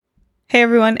Hey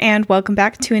everyone, and welcome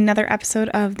back to another episode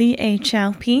of the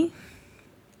HLP.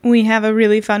 We have a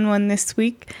really fun one this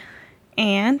week,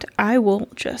 and I will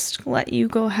just let you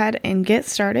go ahead and get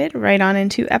started right on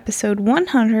into episode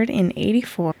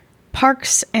 184,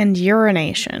 Parks and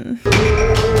Urination.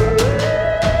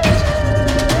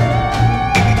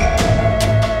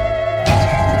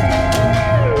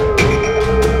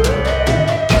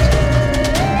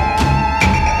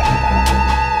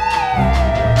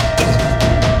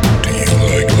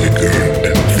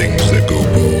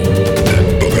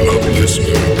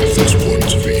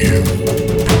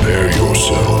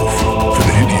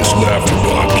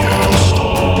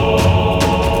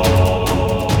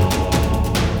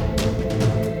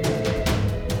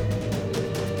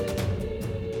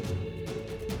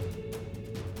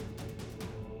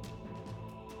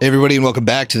 Hey everybody, and welcome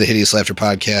back to the Hideous Laughter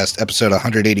Podcast, episode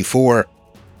 184.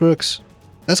 Brooks,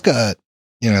 that's got,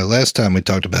 last time we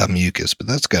talked about mucus, but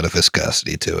that's got a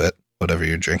viscosity to it, whatever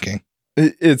you're drinking.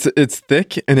 It's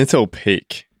thick and it's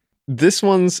opaque. This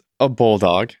one's a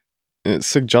bulldog. It's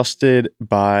suggested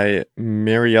by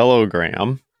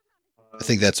Marielogram. I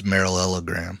think that's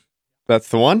Marielogram. That's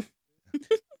the one?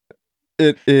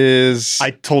 It is...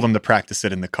 I told him to practice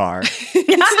it in the car.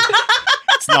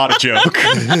 It's not a joke.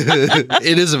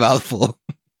 It is a mouthful,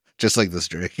 just like this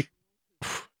drink.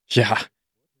 Yeah.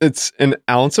 It's an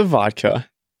ounce of vodka,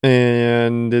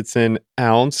 and it's an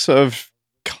ounce of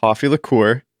coffee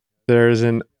liqueur. There's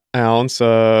an ounce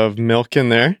of milk in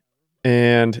there,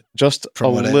 and just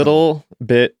From a little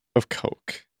bit of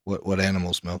Coke. What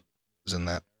animal's milk is in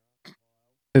that?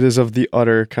 It is of the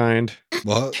udder kind.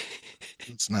 Well,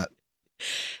 it's not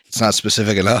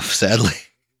specific enough, sadly.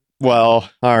 Well,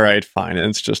 all right, fine.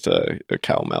 It's just a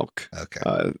cow milk.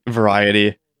 Okay.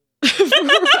 Variety.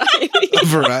 A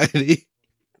variety.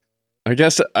 I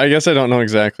guess I don't know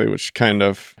exactly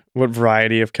what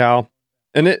variety of cow.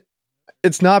 And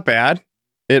it's not bad.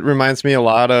 It reminds me a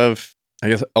lot of, I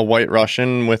guess, a White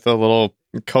Russian with a little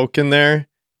Coke in there.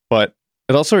 But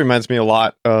it also reminds me a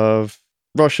lot of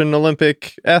Russian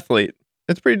Olympic athlete.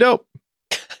 It's pretty dope.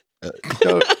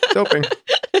 Doping.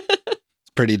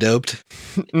 Pretty doped.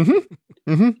 Mm-hmm.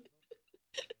 Mm-hmm.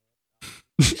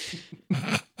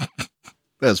 That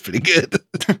was pretty good.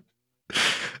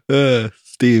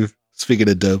 Steve, speaking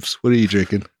of dopes, what are you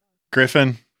drinking?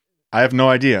 Griffin, I have no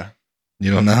idea.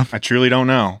 You don't know? I truly don't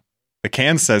know. The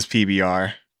can says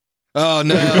PBR. Oh,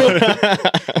 no.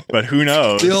 But who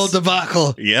knows? The old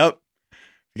debacle. Yep. If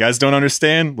you guys don't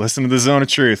understand, listen to the Zone of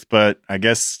Truth. But I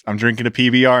guess I'm drinking a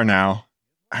PBR now.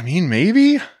 I mean,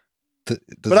 maybe.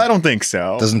 But I don't think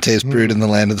so. Doesn't taste brewed in the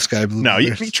land of the sky blue. No,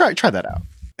 you try that out.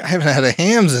 I haven't had a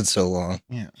Hams in so long.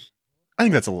 Yeah. I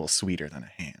think that's a little sweeter than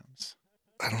a Hams.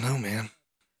 I don't know, man.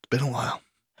 It's been a while.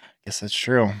 Guess that's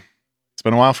true. It's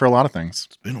been a while for a lot of things.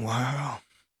 It's been a while.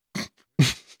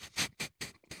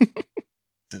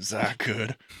 As I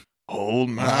could hold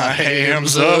my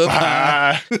Hams up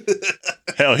high.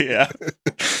 Hell yeah.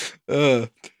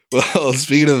 Well,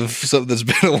 speaking of something that's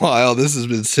been a while, this has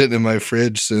been sitting in my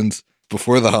fridge since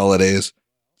before the holidays.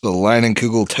 The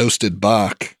Leinenkugel Toasted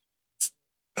Bach.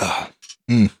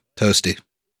 Toasty.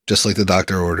 Just like the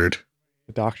doctor ordered.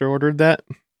 The doctor ordered that?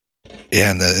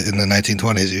 Yeah, in the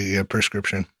 1920s, you get a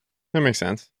prescription. That makes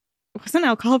sense. Wasn't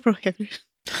alcohol prohibited?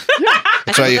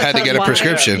 That's why you had to get a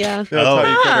prescription. Yeah.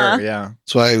 Yeah.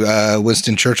 That's why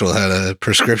Winston Churchill had a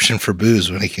prescription for booze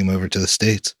when he came over to the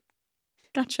States.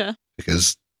 Gotcha.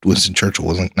 Because Winston Churchill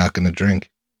wasn't not going to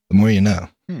drink. The more you know.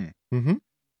 Mm-hmm.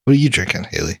 What are you drinking,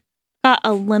 Haley? Got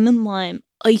a lemon lime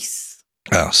ice.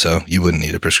 Oh, so you wouldn't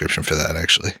need a prescription for that,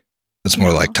 actually. It's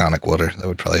more like tonic water. That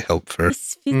would probably help for,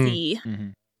 It's fizzy.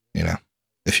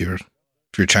 if you're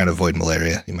trying to avoid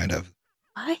malaria, you might have.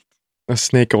 What? A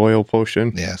snake oil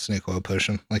potion. Yeah, snake oil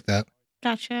potion like that.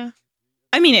 Gotcha.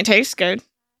 I mean, it tastes good.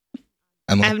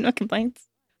 I Emily? have no complaints.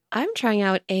 I'm trying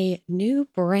out a new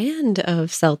brand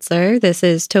of seltzer. This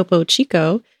is Topo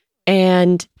Chico.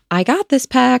 And I got this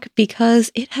pack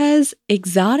because it has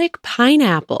exotic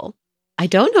pineapple. I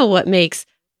don't know what makes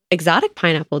exotic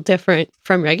pineapple different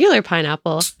from regular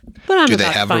pineapple, but I'm Do they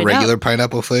about to have a find regular out.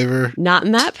 pineapple flavor? Not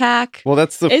in that pack. Well,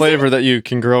 that's the Is flavor that you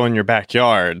can grow in your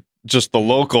backyard. Just the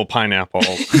local pineapple.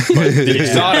 But the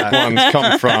exotic ones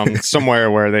come from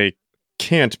somewhere where they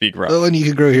can't be grown. Oh, and you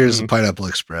can grow here as a Pineapple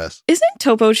Express. Isn't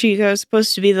Topo Chico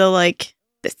supposed to be the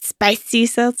spicy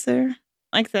seltzer?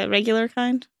 Like the regular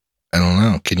kind? I don't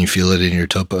know. Can you feel it in your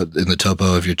the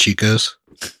topo of your Chicos?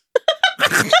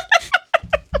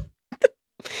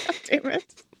 Damn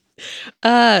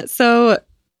it. So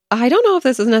I don't know if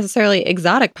this is necessarily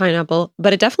exotic pineapple,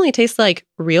 but it definitely tastes like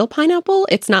real pineapple.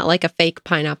 It's not like a fake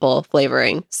pineapple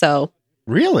flavoring. So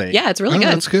Really? Yeah, it's really good.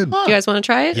 That's good. Do you guys want to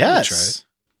try it? Yes.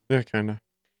 Yeah, kind of.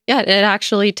 Yeah, it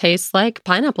actually tastes like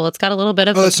pineapple. It's got a little bit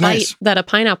of the it's bite nice. that a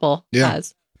pineapple Yeah.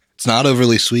 has. It's not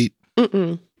overly sweet,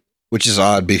 Mm-mm. which is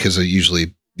odd because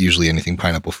usually anything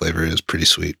pineapple flavor is pretty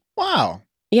sweet. Wow.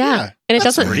 Yeah. And it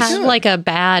that's doesn't pretty have good. like a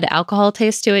bad alcohol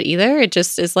taste to it either. It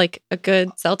just is like a good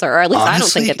seltzer, or at least I don't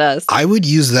Honestly, think it does. I would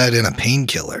use that in a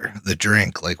painkiller, the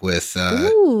drink, like with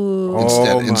Ooh.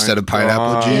 Oh instead my of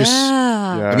pineapple God. juice.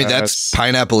 Yeah. I mean, that's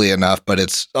pineapple-y enough, but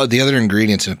it's the other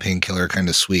ingredients in a painkiller are kind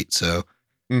of sweet. So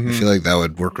Mhm. I feel like that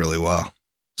would work really well.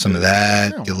 Some of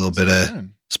that, Yeah, get a little bit that's of good.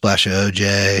 splash of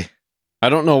OJ, I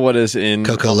don't know what is in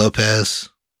Coco Lopez.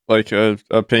 like a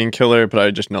painkiller, but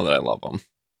I just know that I love them.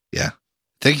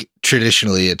 I think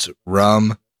traditionally it's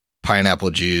rum, pineapple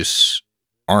juice,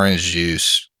 orange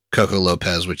juice, Coco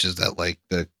Lopez, which is that like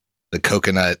the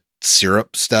coconut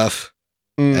syrup stuff,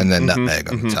 and then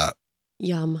nutmeg on the top.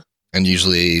 Yum. And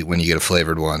usually when you get a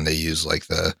flavored one, they use like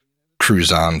the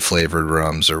Cruzan flavored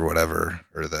rums or whatever.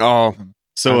 Or the Oh, I know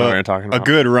So what you're talking a about.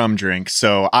 good rum drink.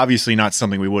 So obviously not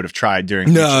something we would have tried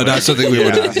during. no, Beach not Days. something we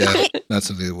would Yeah. have. Yeah, I- not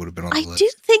something that would have been on the I list. do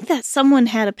think that someone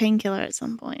had a painkiller at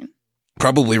some point.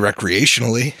 Probably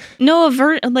recreationally. No,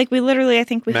 like we literally, I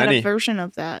think we had Many. a version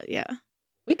of that. Yeah,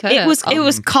 We could. it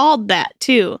was called that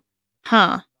too,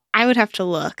 huh? I would have to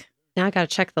look. Now I got to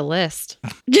check the list.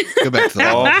 Go back to the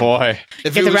Oh boy.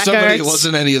 If Get it the was somebody, it records.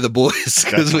 wasn't any of the boys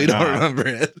because we Definitely don't not. remember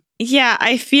it. Yeah,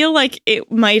 I feel like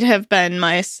it might have been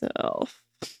myself.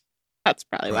 That's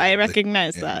probably why I Probably,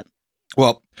 recognize yeah. that.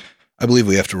 Well, I believe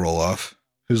we have to roll off.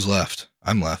 Who's left?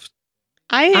 I'm left.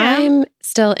 I am I'm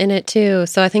still in it too,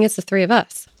 so I think it's the three of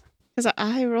us. because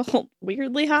I rolled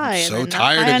weirdly high. I'm and so then not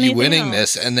tired high of on you anything winning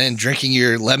else. this and then drinking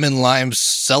your lemon lime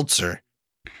seltzer.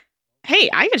 Hey,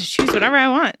 I get to choose whatever I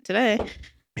want today.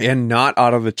 And not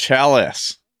out of the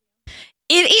chalice.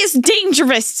 It is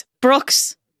dangerous,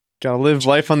 Brooks. Gotta live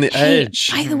life on the Hey,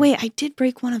 edge. by the way, I did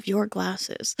break one of your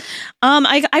glasses.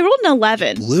 I rolled an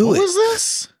 11. Blew What it. was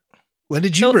this? When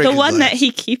did you The, break the a one that glass?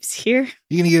 he keeps here.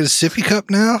 You gonna get a sippy cup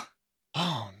now?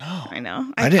 Oh no. I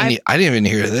know. I didn't even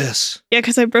hear this. Yeah,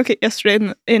 because I broke it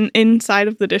yesterday in inside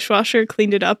of the dishwasher,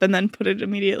 cleaned it up, and then put it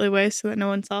immediately away so that no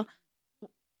one saw.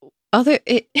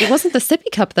 It wasn't the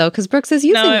sippy cup though, because Brooks is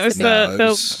using No, it was sippy. No, the it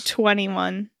was-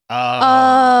 21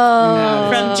 Oh.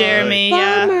 from Jeremy.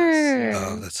 Yeah, Bummer.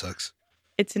 Oh, that sucks.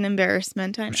 it's an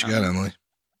embarrassment. I know. What you got, Emily?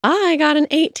 I got an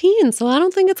 18, so I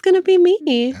don't think it's gonna be me.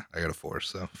 Yeah, I got a 4,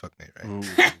 so fuck me, right?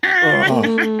 Oh.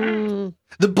 Mm.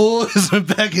 The boys are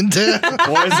back in town.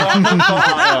 Boys on the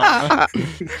bottom.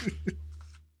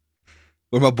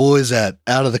 Where my boys at?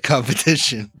 Out of the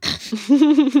competition.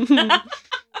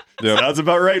 Yep. Sounds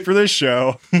about right for this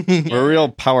show. We're a real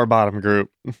power bottom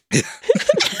group.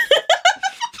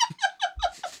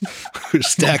 We're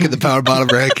stacking the power bottom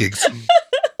rankings.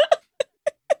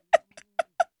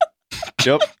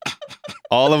 Yep.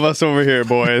 All of us over here,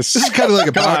 boys. This is kind of like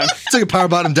a Come power, on. it's like a power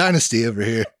bottom dynasty over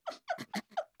here.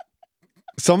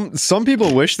 Some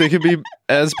people wish they could be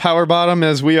as power bottom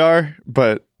as we are,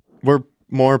 but we're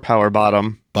more power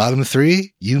bottom. Bottom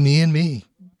 3, you, me, and me.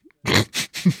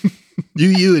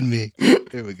 you, and me.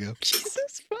 There we go.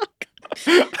 Jesus fuck.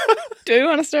 Do we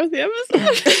want to start the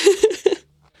episode?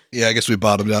 Yeah, I guess we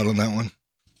bottomed out on that one.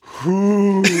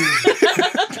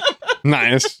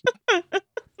 Nice.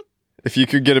 If you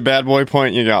could get a bad boy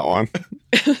point, you got one.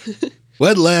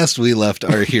 When last we left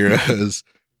our heroes,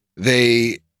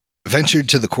 they ventured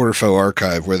to the Quarterfoe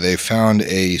archive where they found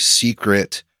a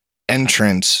secret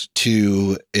entrance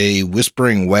to a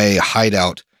Whispering Way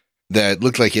hideout that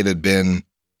looked like it had been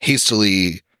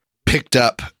hastily picked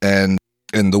up and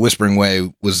the Whispering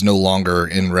Way was no longer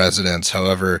in residence.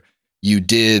 However, you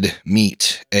did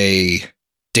meet a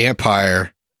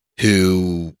vampire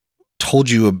who told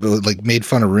you about, like, made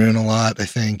fun of Rune a lot, I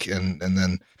think, and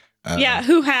then Yeah,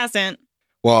 who hasn't?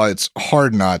 well, it's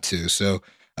hard not to. So,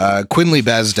 Quinley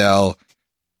Basdell,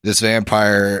 this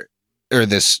vampire or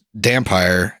this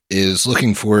dampire, is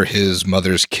looking for his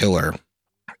mother's killer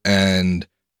and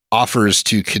offers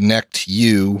to connect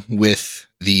you with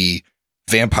the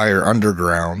vampire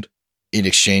underground in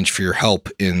exchange for your help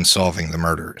in solving the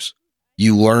murders.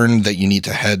 You learn that you need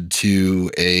to head to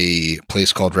a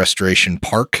place called Restoration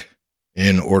Park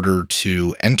in order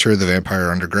to enter the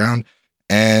vampire underground.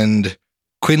 And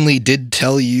Quinley did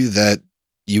tell you that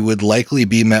you would likely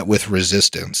be met with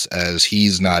resistance, as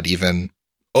he's not even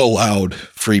allowed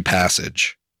free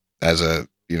passage as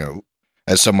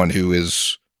as someone who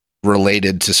is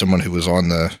related to someone who was on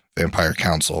the Vampire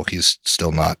Council. He's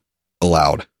still not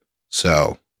allowed.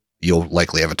 So you'll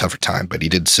likely have a tougher time. But he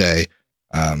did say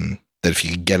that if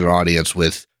you could get an audience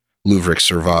with Louvric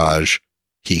Sauvage,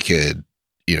 he could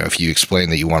if you explain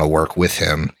that you want to work with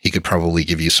him, he could probably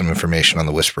give you some information on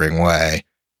the Whispering Way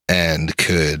and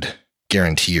could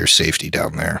guarantee your safety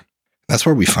down there. That's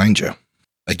where we find you.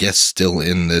 I guess still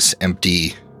in this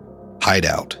empty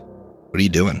hideout. What are you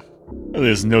doing? Well,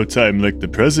 there's no time like the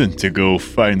present to go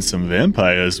find some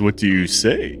vampires. What do you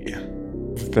say?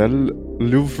 Well,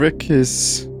 Luvrik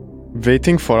is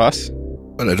waiting for us.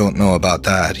 But I don't know about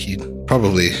that. He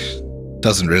probably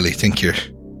doesn't really think you're...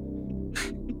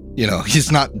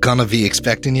 he's not gonna be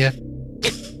expecting you.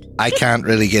 I can't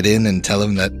really get in and tell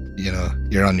him that,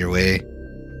 you're on your way.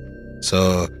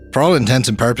 So, for all intents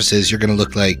and purposes, you're gonna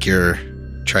look like you're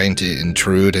trying to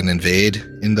intrude and invade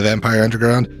in the Vampire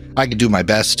Underground. I could do my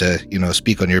best to,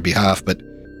 speak on your behalf, but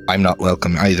I'm not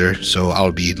welcome either, so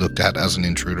I'll be looked at as an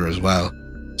intruder as well.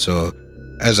 So,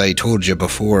 as I told you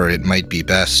before, it might be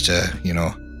best to,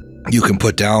 you can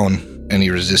put down any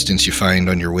resistance you find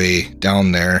on your way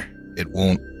down there. It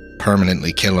won't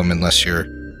permanently kill them unless you're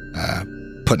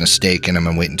putting a stake in them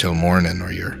and waiting until morning,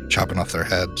 or you're chopping off their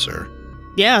heads, or...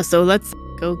 Yeah, so let's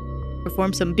go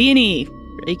perform some beanie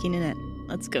breaking in it.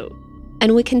 Let's go.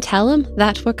 And we can tell him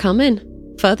that we're coming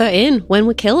further in when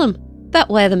we kill him. That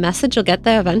way the message will get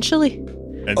there eventually.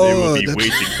 And they will be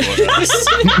waiting for us.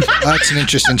 That's an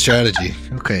interesting strategy.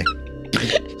 Okay.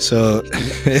 So...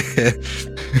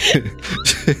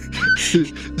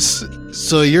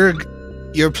 so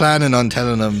you're planning on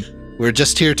telling them, we're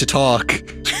just here to talk,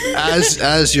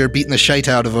 as you're beating the shite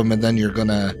out of them, and then you're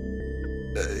gonna...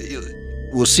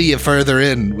 we'll see you further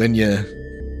in when you...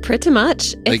 Pretty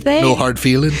much. No hard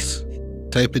feelings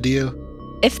type of deal?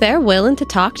 If they're willing to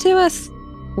talk to us,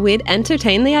 we'd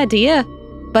entertain the idea.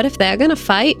 But if they're gonna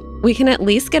fight, we can at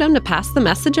least get them to pass the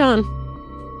message on.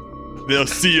 They'll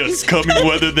see us coming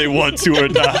whether they want to or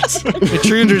not.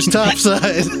 Intruders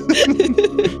topside.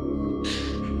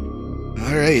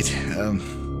 All right.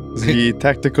 The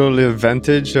tactical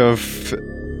advantage of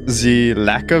the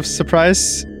lack of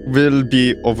surprise will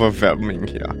be overwhelming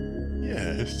here.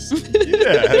 Yes.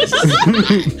 Yes.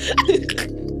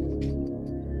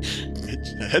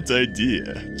 That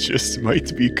idea just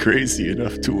might be crazy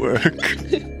enough to work.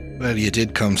 Well, you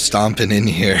did come stomping in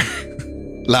here.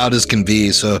 Loud as can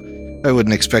be, so I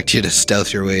wouldn't expect you to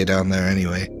stealth your way down there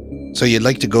anyway. So you'd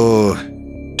like to go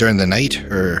during the night,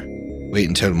 or wait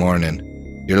until morning?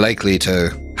 You're likely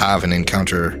to have an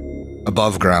encounter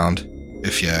above ground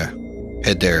if you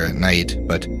head there at night,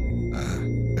 but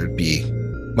there'd be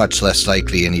much less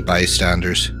likely any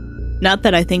bystanders. Not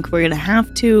that I think we're going to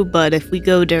have to, but if we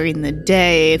go during the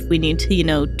day, if we need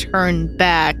to, turn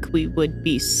back, we would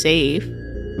be safe.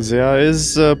 There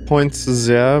is a point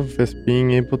there with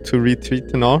being able to retreat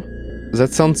and all.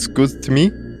 That sounds good to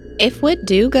me. If we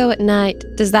do go at night,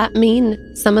 does that mean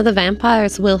some of the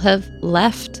vampires will have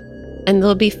left and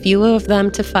there'll be fewer of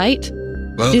them to fight?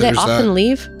 Well, do they often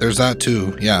leave? There's that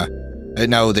too, yeah.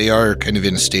 Now, they are kind of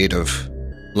in a state of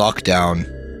lockdown,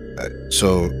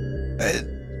 so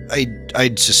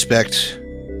I'd suspect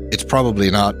it's probably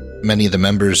not many of the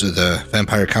members of the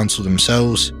Vampire Council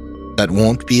themselves that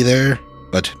won't be there,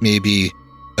 but maybe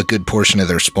a good portion of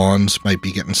their spawns might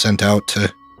be getting sent out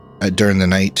to during the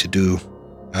night to do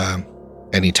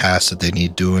any tasks that they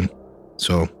need doing.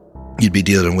 So you'd be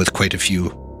dealing with quite a few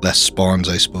less spawns,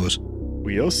 I suppose.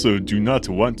 We also do not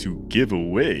want to give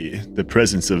away the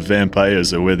presence of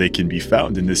vampires or where they can be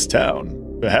found in this town.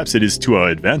 Perhaps it is to our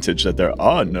advantage that there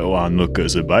are no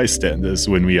onlookers or bystanders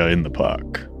when we are in the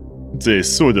park. It's a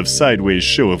sort of sideways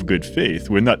show of good faith.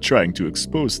 We're not trying to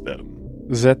expose them.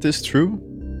 That is true.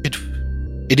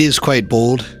 It is quite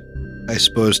bold, I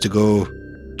suppose, to go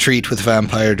treat with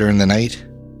vampire during the night.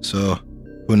 So,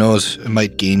 who knows, it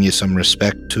might gain you some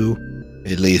respect too.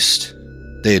 At least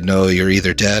they'd know you're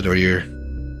either dead or you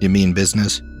mean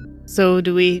business. So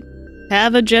do we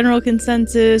have a general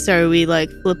consensus? Are we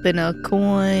flipping a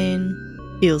coin?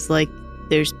 Feels like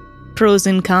there's pros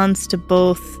and cons to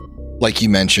both. Like you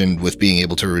mentioned, with being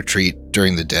able to retreat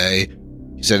during the day,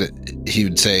 he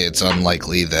would say it's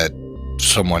unlikely that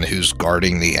someone who's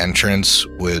guarding the entrance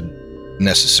would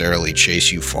necessarily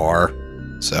chase you far.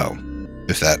 So,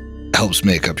 if that helps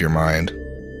make up your mind.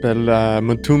 Well,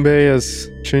 Mutumbe has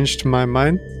changed my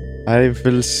mind. I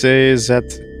will say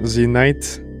that the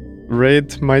night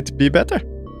raid might be better.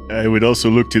 I would also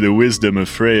look to the wisdom of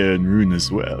Freya and Rune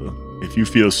as well. If you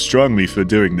feel strongly for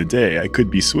during the day, I could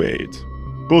be swayed.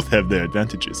 Both have their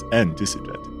advantages and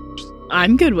disadvantages.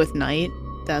 I'm good with night.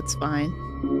 That's fine.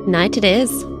 Night it is.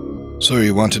 So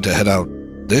you wanted to head out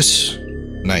this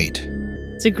night?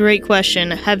 It's a great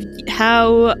question.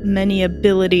 How many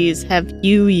abilities have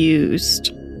you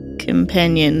used,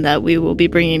 companion, that we will be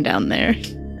bringing down there?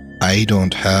 I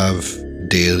don't have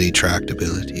daily tracked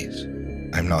abilities.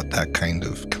 I'm not that kind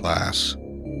of class.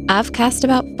 I've cast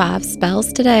about 5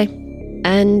 spells today,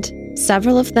 and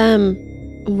several of them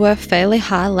were fairly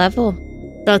high level.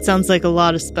 That sounds like a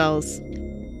lot of spells.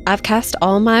 I've cast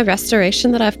all my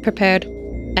restoration that I've prepared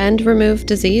and removed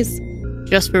disease.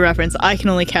 Just for reference, I can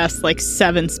only cast like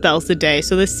 7 spells a day,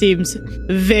 so this seems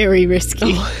very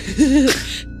risky.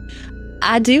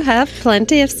 I do have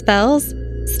plenty of spells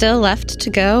still left to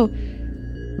go,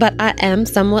 but I am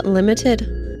somewhat limited.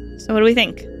 So what do we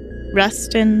think?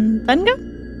 Rest and then go?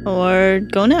 Or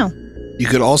go now? You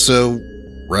could also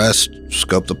rest,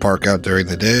 scope the park out during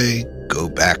the day, go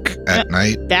back at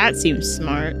night. That seems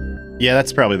smart. Yeah,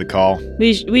 that's probably the call.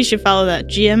 We should follow that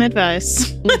GM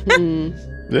advice.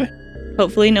 Yeah.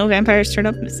 Hopefully no vampires turn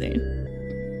up in the scene.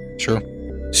 Sure.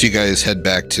 So you guys head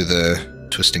back to the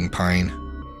Twisting Pine.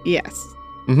 Yes.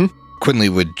 Quinley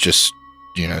would just,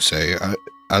 say,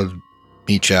 I'll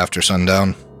meet you after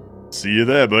sundown. See you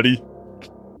there, buddy.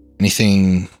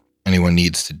 Anything anyone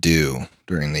needs to do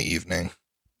during the evening?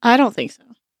 I don't think so.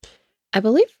 I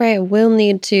believe Freya will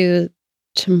need to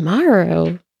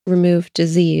tomorrow remove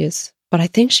disease, but I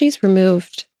think she's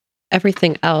removed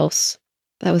everything else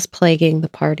that was plaguing the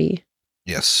party.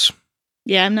 Yes.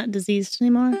 Yeah, I'm not diseased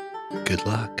anymore. Good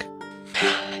luck.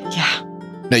 Yeah.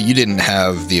 No, you didn't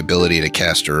have the ability to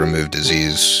cast or remove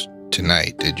disease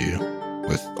tonight, did you?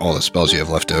 With all the spells you have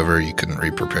left over, you couldn't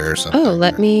re-prepare something? Oh,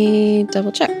 let me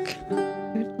double check.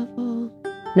 3rd level.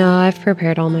 No, I've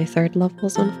prepared all my 3rd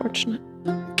levels, unfortunately.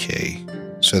 Okay.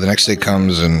 So the next day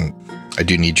comes, and I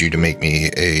do need you to make me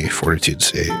a fortitude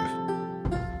save.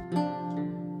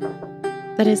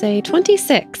 That is a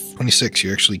 26. 26,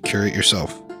 you actually cure it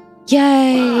yourself.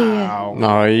 Yay! Wow.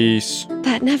 Nice.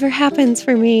 That never happens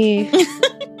for me.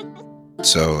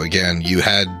 So again, you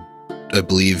had, I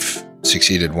believe,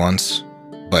 succeeded once,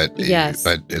 but Yes.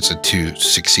 but it's a 2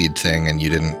 succeed thing, and you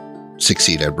didn't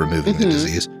succeed at removing the Mhm.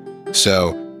 disease.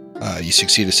 So you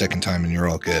succeed a second time, and you're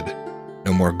all good.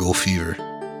 No more ghoul fever.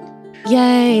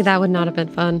 Yay, that would not have been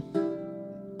fun.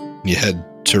 You head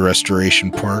to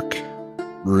Restoration Park.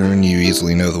 Rune, you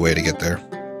easily know the way to get there.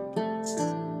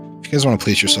 If you guys want to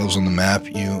place yourselves on the map,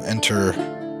 you enter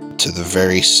to the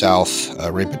very south,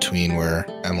 right between where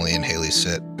Emily and Haley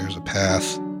sit. There's a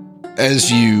path.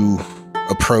 As you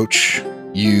approach,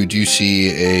 you do see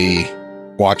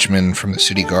a watchman from the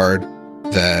city guard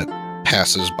that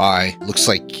passes by. Looks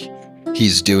like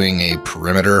he's doing a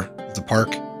perimeter of the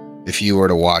park. If you were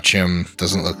to watch him,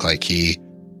 doesn't look like he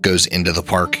goes into the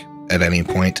park at any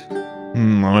point. I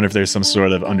wonder if there's some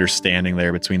sort of understanding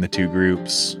there between the two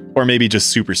groups. Or maybe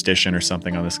just superstition or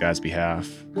something on this guy's behalf.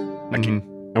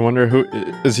 I wonder who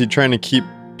is he trying to keep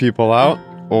people out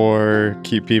or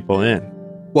keep people in?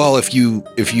 Well, if you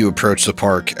approach the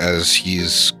park as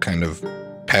he's kind of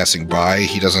passing by,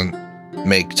 he doesn't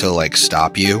make to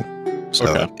stop you. So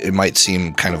Okay. it might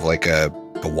seem kind of like a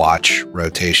watch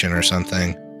rotation or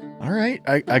something. All right,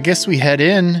 I guess we head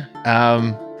in.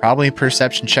 Probably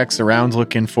perception checks around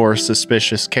looking for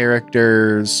suspicious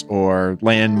characters or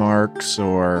landmarks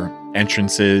or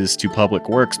entrances to public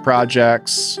works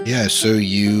projects. Yeah, so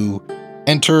you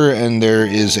enter and there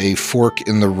is a fork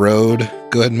in the road.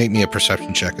 Go ahead and make me a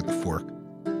perception check at the fork.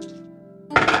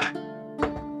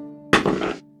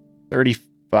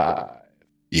 35.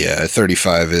 Yeah,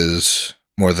 35 is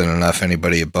more than enough.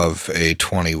 Anybody above a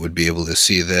 20 would be able to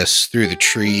see this through the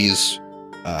trees.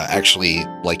 Actually,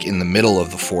 in the middle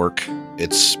of the fork,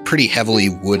 it's pretty heavily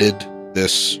wooded,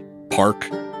 this park,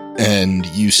 and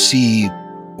you see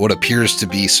what appears to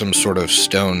be some sort of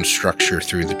stone structure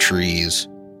through the trees.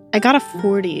 I got a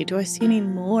 40. Do I see any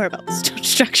more about the stone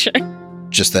structure?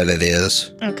 Just that it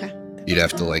is. Okay. You'd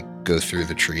have to go through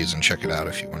the trees and check it out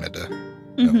if you wanted to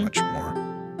know much more.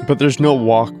 But there's no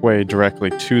walkway directly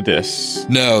to this.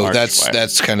 No, archway.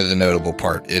 that's kind of the notable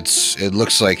part. It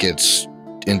looks like it's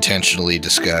intentionally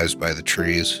disguised by the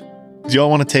trees. Do y'all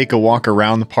want to take a walk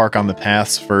around the park on the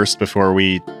paths first before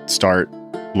we start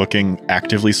looking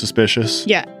actively suspicious?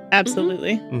 Yeah,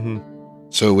 absolutely. Mm-hmm.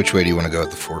 So which way do you want to go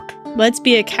at the fork? Let's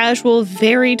be a casual,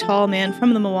 very tall man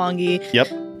from the Mwangi. Yep.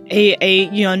 A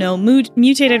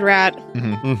mutated rat,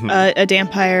 Mm-hmm. a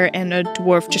vampire, and a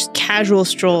dwarf. Just casual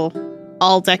stroll,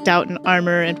 all decked out in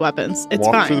armor and weapons. It's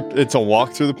fine. It's a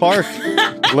walk through the park.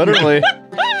 Literally.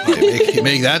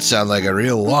 Make that sound like a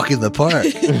real walk in the park.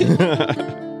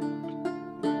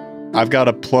 I've got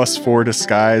a +4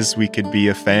 disguise. We could be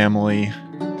a family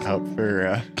out for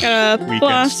a weekend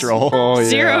Plus stroll. Oh, yeah.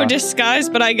 0 disguise,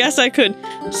 but I guess I could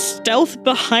stealth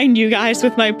behind you guys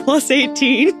with my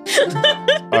 +18.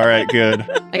 All right, good.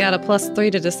 I got a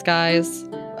 +3 to disguise.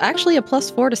 actually a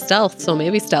 +4 to stealth, so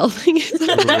maybe stealthing is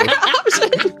a better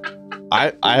option.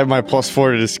 I have my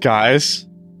 +4 to disguise,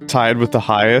 tied with the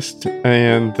highest,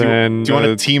 and then do you want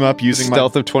to team up using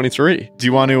stealth of 23? Do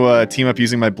you want to team up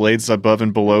using my blades above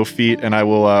and below feet, and I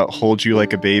will hold you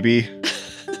like a baby,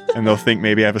 and they'll think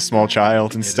maybe I have a small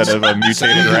child instead of a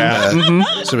mutated rat.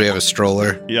 Mm-hmm. So we have a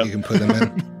stroller. Yep. You can put them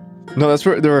in. No, that's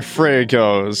where Freya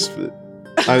goes.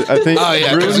 I think. Oh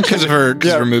yeah, because of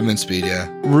her movement speed. Yeah.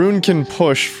 Rune can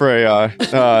push Freya,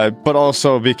 but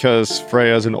also because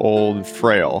Freya's an old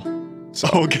frail. So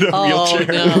we'll get a wheelchair.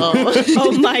 No.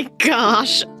 Oh my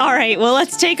gosh. All right, well,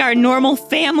 let's take our normal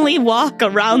family walk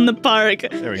around the park.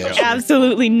 There we go.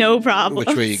 Absolutely no problem.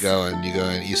 Which way you going? You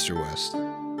going east or west?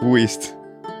 West.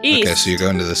 East. Okay, so you're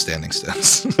going to the standing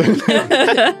stones.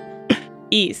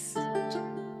 East.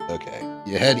 Okay.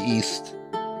 You head east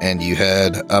and you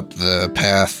head up the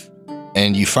path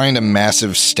and you find a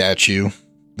massive statue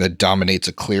that dominates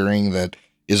a clearing that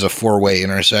is a 4-way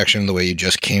intersection the way you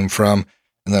just came from,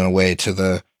 and then away to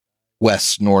the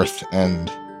west, north,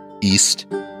 and east.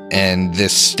 And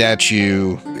this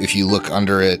statue, if you look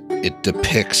under it, it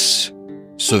depicts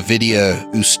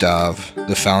Sovidia Ustav,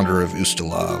 the founder of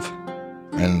Ustalav.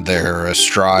 And they're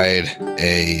astride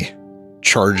a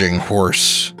charging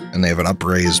horse, and they have an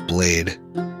upraised blade.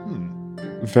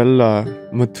 Well,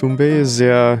 Matumbe, is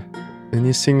there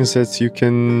anything that you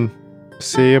can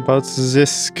say about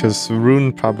this? Because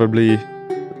Rune probably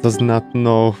does not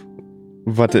know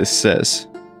what it says.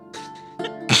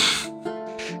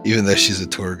 Even though she's a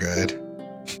tour guide.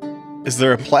 Is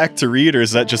there a plaque to read, or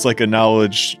is that just like a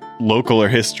knowledge, local or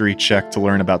history check to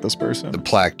learn about this person? The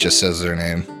plaque just says their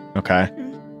name. Okay.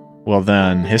 Well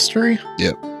then, history?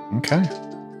 Yep. Okay.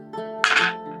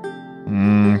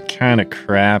 Kind of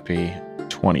crappy.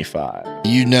 25.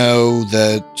 You know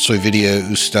that Sovidia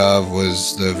Ustav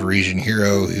was the Varisian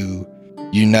hero who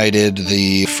united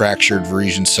the fractured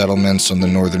Varisian settlements on the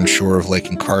northern shore of Lake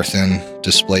Encarthen,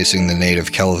 displacing the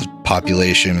native Celtic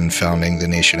population and founding the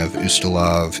nation of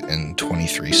Ustalav in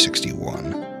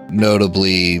 2361.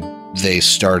 Notably, they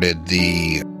started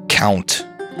the count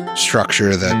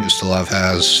structure that Ustalav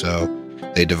has, so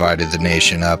they divided the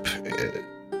nation up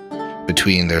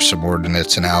between their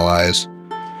subordinates and allies,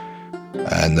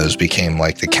 and those became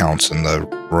like the counts and the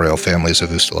royal families of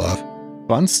Ustalav.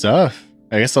 Fun stuff.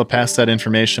 I guess I'll pass that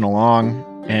information along,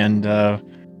 and I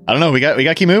don't know. We got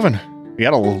to keep moving. We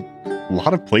got a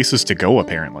lot of places to go,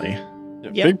 apparently.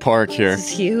 Yep. Big park here.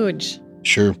 This is huge.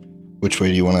 Sure. Which way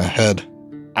do you want to head?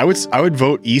 I would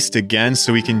vote east again,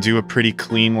 so we can do a pretty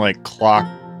clean, like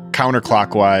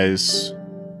counterclockwise,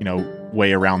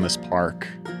 way around this park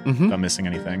without missing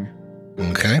anything.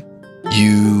 Okay.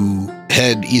 You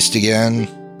head east again.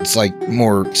 It's like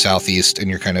more southeast, and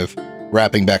you're kind of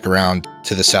wrapping back around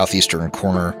to the southeastern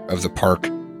corner of the park.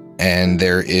 And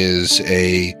there is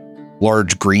a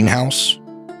large greenhouse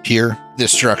here.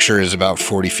 This structure is about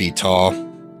 40 feet tall,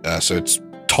 so it's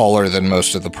taller than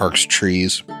most of the park's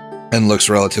trees and looks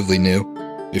relatively new.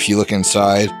 If you look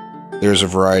inside, there's a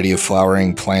variety of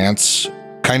flowering plants,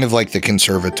 kind of like the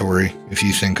conservatory, if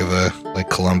you think of a like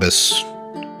Columbus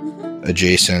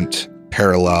adjacent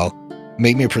parallel.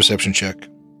 Make me a perception check.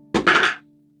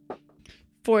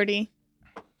 40.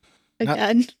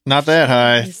 Again. Not that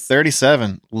high. Nice.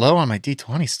 37. Low on my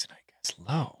D20s tonight, guys.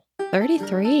 Low.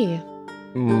 33.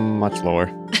 Much lower.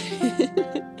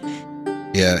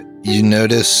 Yeah, you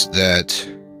notice that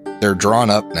they're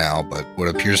drawn up now, but what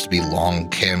appears to be long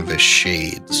canvas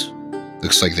shades.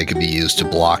 Looks like they could be used to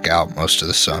block out most of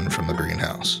the sun from the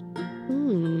greenhouse.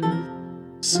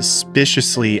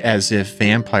 Suspiciously as if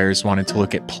vampires wanted to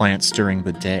look at plants during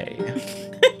the day.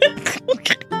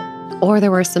 Or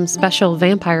there were some special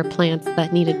vampire plants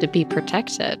that needed to be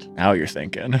protected. Now you're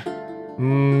thinking.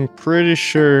 Pretty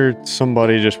sure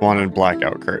somebody just wanted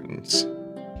blackout curtains.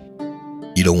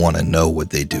 You don't want to know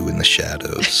what they do in the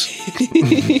shadows.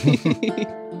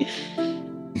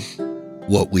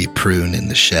 What we prune in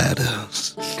the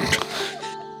shadows.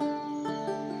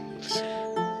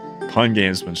 Pun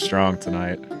game's been strong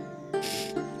tonight.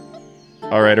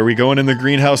 All right, are we going in the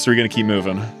greenhouse or are we going to keep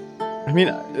moving? I mean,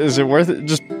 is it worth it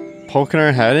just poking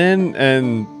our head in?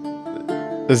 And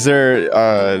is there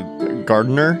a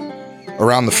gardener?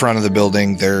 Around the front of the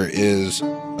building, there is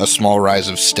a small rise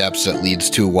of steps that leads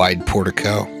to a wide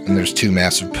portico, and there's 2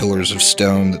 massive pillars of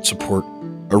stone that support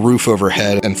a roof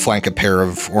overhead and flank a pair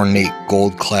of ornate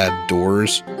gold-clad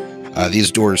doors.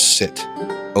 These doors sit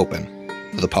open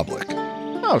to the public.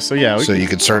 Oh, so yeah. So you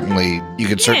could certainly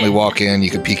walk in, you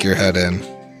could peek your head in.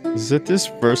 Is it this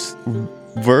worth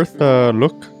a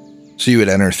look? So you would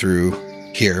enter through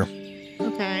here,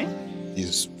 Okay.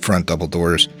 these front double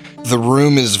doors. The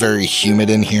room is very humid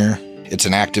in here. It's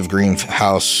an active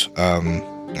greenhouse,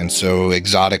 and so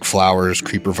exotic flowers,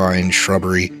 creeper vines,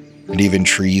 shrubbery, and even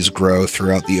trees grow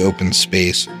throughout the open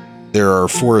space. There are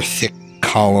 4 thick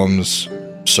columns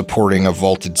supporting a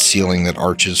vaulted ceiling that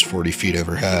arches 40 feet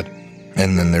overhead.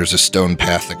 And then there's a stone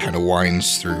path that kind of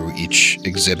winds through each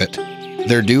exhibit.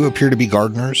 There do appear to be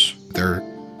gardeners. They're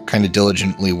kind of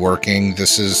diligently working.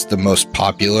 This is the most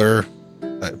popular,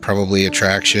 probably,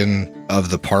 attraction of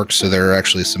the park, so there are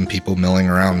actually some people milling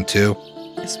around too.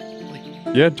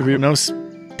 Yeah, do we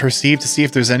perceive to see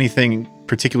if there's anything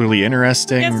particularly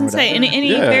interesting? I was gonna say,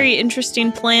 any very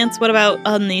interesting plants? What about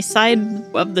on the side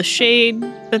of the shade,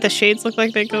 that the shades look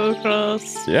like they go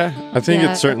across? Yeah, I think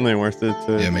it's certainly worth it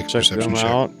to make a check perception them check.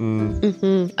 out.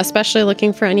 And Especially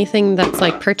looking for anything that's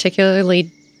like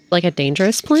particularly like a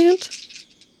dangerous plant.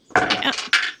 Yeah.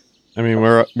 I mean,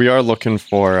 we are looking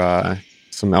for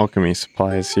some alchemy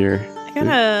supplies here. I got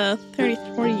a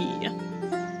 33.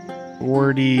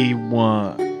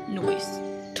 41. Noise.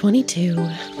 22.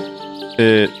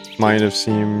 It might have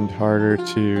seemed harder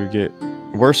to get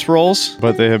worse rolls,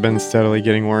 but they have been steadily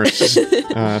getting worse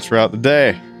throughout the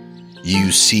day.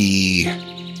 You see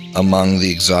among the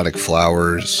exotic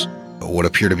flowers what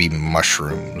appear to be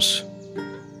mushrooms.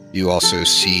 You also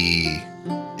see,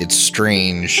 it's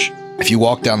strange, if you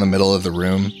walk down the middle of the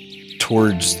room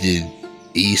towards the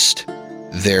east,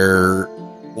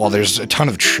 while there's a ton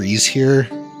of trees here,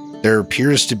 there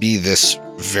appears to be this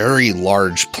very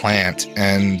large plant,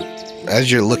 and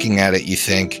as you're looking at it, you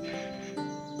think,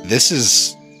 this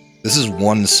is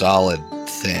one solid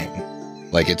thing.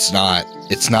 Like, it's not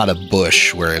a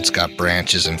bush where it's got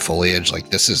branches and foliage. Like,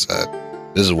 this is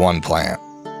one plant,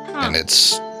 and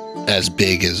it's as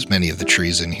big as many of the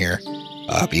trees in here.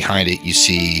 Behind it, you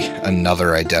see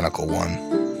another identical one.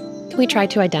 Can we try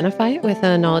to identify it with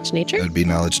a knowledge nature? It would be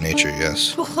knowledge nature,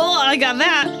 yes. Oh, I got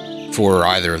that. For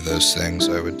either of those things,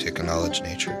 I would take a knowledge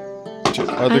nature. Are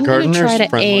the I'm going gardeners to try to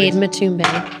friendly? aid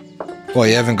Matumbe. Well,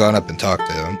 you haven't gone up and talked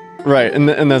to him. Right, and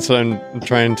that's what I'm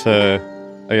trying to,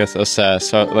 I guess,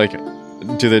 assess. How, like,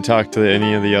 do they talk to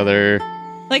any of the other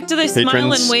Like, do they smile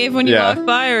patrons? and wave when you Yeah. walk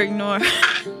by or ignore?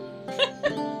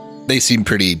 They seem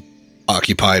pretty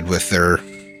occupied with their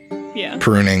Yeah.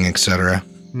 pruning, etc.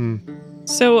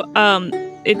 So,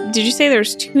 did you say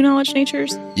there's 2 knowledge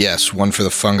natures? Yes, one for the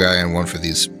fungi and one for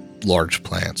these large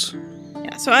plants.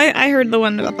 Yeah, so I heard the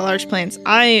one about the large plants.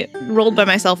 I rolled by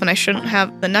myself and I shouldn't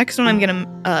have. The next one I'm going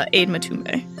to aid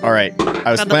Matumbe. All right.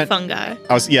 I was About the fungi.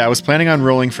 I was planning on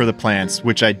rolling for the plants,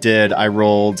 which I did. I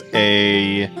rolled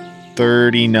a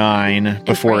 39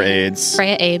 before Freya. aids.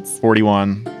 Freya aids.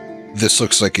 41. This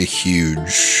looks like a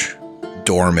huge,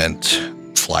 dormant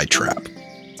fly trap.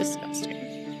 Disgusting.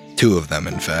 2 of them,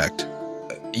 in fact.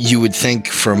 You would think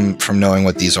from knowing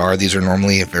what these are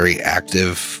normally a very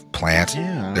active plant.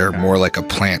 Yeah. They're okay. more like a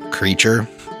plant creature,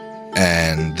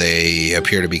 and they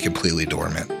appear to be completely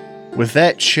dormant. With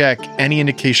that check, any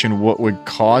indication what would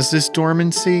cause this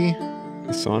dormancy?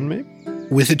 The sun, maybe?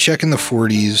 With a check in the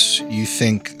 40s, you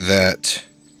think that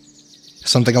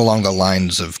something along the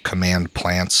lines of command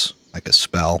plants, like a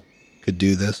spell, could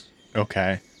do this.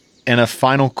 Okay. And a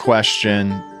final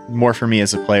question, more for me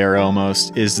as a player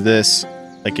almost, is this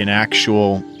like an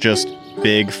actual just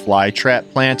big fly trap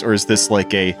plant, or is this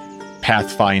like a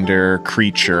Pathfinder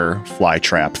creature fly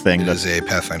trap thing? It is a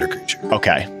Pathfinder creature.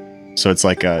 Okay. So it's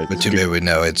like a... Matumbe would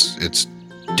know it's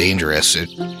dangerous.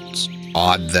 It's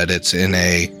odd that it's in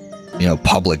a,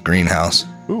 public greenhouse.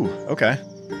 Ooh, okay.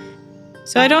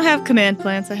 So I don't have command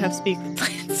plants. I have speak with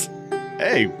plants.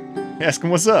 Hey, ask him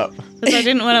what's up. Because I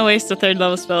didn't want to waste a 3rd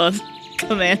level spell on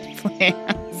command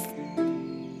plants.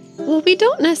 Well, we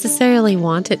don't necessarily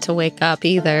want it to wake up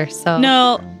either, so...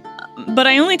 No, but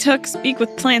I only took speak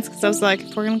with plants because I was like,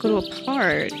 if we're going to go to a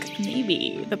park,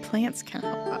 maybe the plants can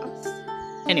help us.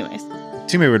 Anyways.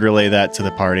 Tume would relay that to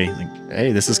the party. Like,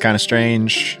 hey, this is kind of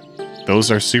strange.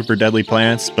 Those are super deadly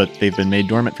plants, but they've been made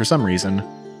dormant for some reason.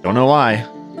 Don't know why.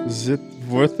 Is it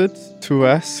worth it to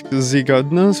ask the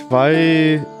gardeners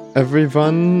why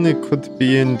everyone could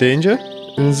be in danger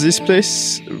in this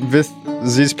place with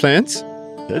these plants?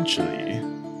 Potentially.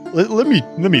 Let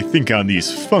me think on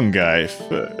these fungi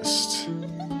first.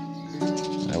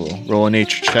 I will roll a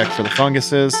nature check for the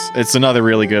funguses. It's another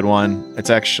really good one. It's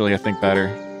actually, I think, better.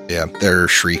 Yeah, they're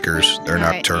shriekers. They're All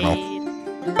right, nocturnal.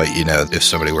 aid. But if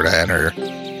somebody were to enter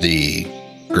the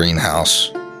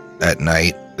greenhouse at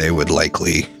night, they would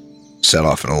likely set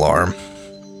off an alarm.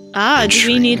 Do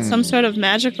we need some sort of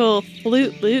magical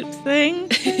flute loot thing?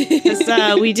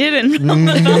 Because we didn't roll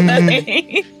it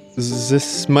already.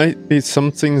 This might be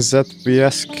something that we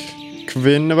ask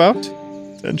Quinn about.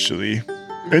 Potentially.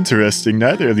 Interesting.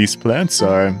 Neither of these plants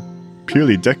are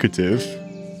purely decorative.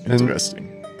 Interesting.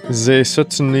 They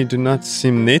certainly do not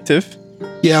seem native.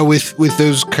 Yeah, with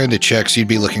those kind of checks, you'd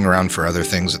be looking around for other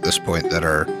things at this point that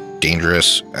are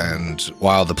dangerous. And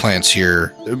while the plants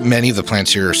here, many of the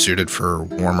plants here are suited for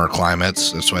warmer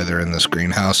climates. That's why they're in this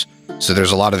greenhouse. So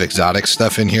there's a lot of exotic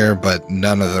stuff in here, but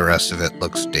none of the rest of it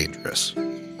looks dangerous.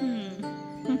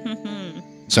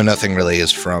 So nothing really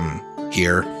is from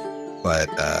here, but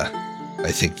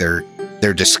I think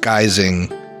they're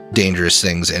disguising dangerous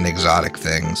things and exotic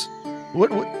things.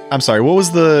 What I'm sorry, what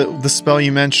was the spell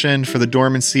you mentioned for the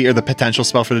dormancy, or the potential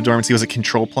spell for the dormancy? Was it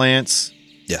control plants?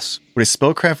 Yes. Would a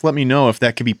spellcraft let me know if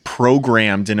that could be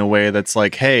programmed in a way that's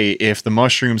like, hey, if the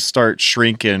mushrooms start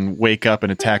shrinking, wake up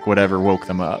and attack whatever woke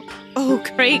them up? Oh,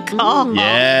 great call.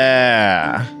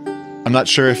 Yeah. I'm not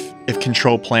sure if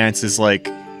control plants is like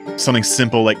something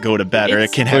simple like go to bed, or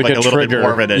it can have like like a a little bit trigger.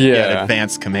 more of an Yeah.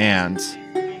 advanced command.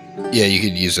 Yeah, you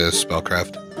could use a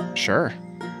spellcraft. Sure.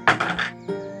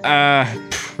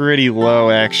 Pretty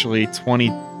low, actually.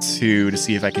 22 to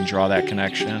see if I can draw that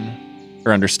connection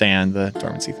or understand the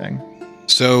dormancy thing.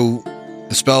 So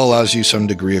the spell allows you some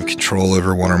degree of control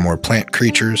over one or more plant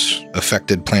creatures.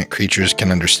 Affected plant creatures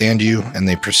can understand you, and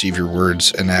they perceive your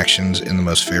words and actions in the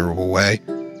most favorable way.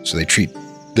 So they treat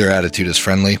their attitude as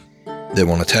friendly. They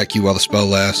won't attack you while the spell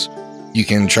lasts. You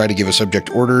can try to give a subject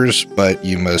orders, but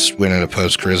you must win an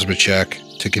opposed charisma check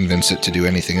to convince it to do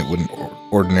anything it wouldn't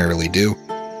ordinarily do.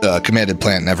 A commanded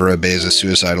plant never obeys a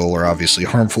suicidal or obviously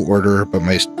harmful order, but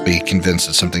might be convinced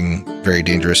that something very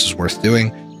dangerous is worth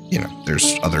doing. You know,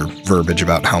 there's other verbiage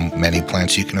about how many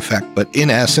plants you can affect, but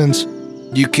in essence,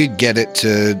 you could get it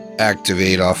to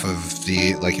activate off of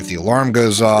if the alarm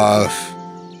goes off,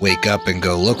 wake up and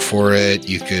go look for it.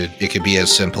 It could be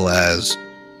as simple as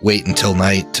wait until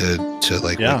night to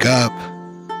wake up.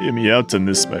 Hear me out on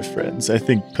this, my friends. I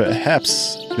think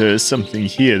perhaps there is something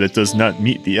here that does not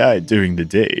meet the eye during the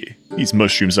day. These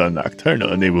mushrooms are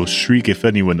nocturnal, and they will shriek if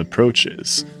anyone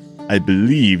approaches. I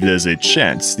believe there's a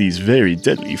chance these very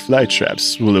deadly fly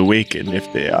traps will awaken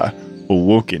if they are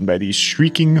awoken by these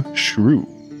shrieking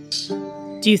shrews.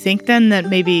 Do you think then that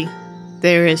maybe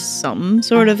there is some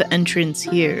sort of entrance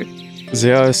here?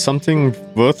 There is something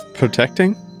worth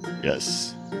protecting?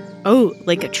 Yes. Oh,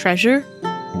 like a treasure?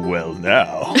 Well,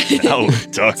 now we're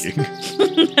talking.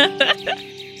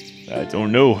 I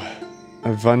don't know.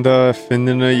 I wonder if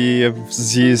any of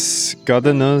these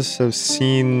gardeners have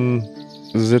seen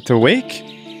it awake?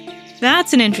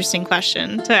 That's an interesting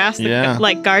question to ask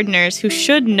the gardeners who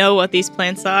should know what these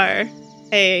plants are.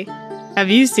 Hey, have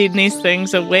you seen these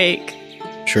things awake?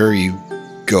 Sure, you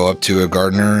go up to a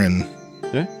gardener and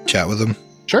chat with them.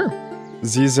 Sure.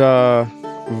 These are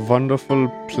wonderful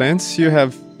plants you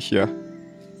have here.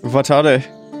 What are they?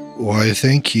 Why,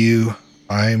 thank you.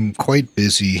 I'm quite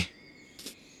busy.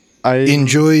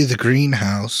 Enjoy the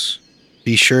greenhouse.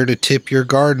 Be sure to tip your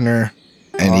gardener.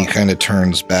 And he kind of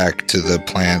turns back to the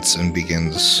plants and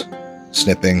begins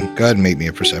snipping. Go ahead and make me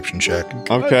a perception check.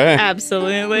 Okay.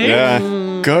 Absolutely. Yeah.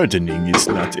 Gardening is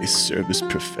not a service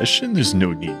profession. There's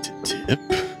no need to tip.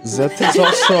 That is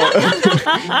also...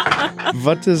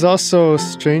 What is also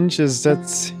strange is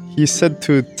that he said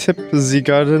to tip the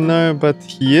gardener, but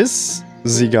he is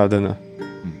the gardener.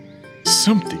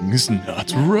 Something's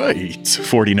not right.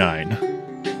 49.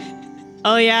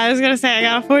 Oh, yeah, I was going to say I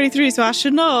got a 43, so I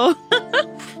should know.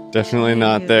 Definitely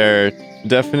not there.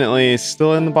 Definitely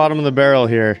still in the bottom of the barrel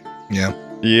here. Yeah.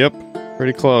 Yep.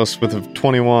 Pretty close with a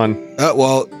 21.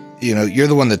 Well, you're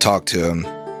the one that talked to him.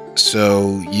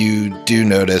 So you do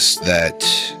notice that,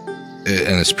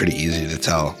 and it's pretty easy to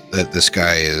tell, that this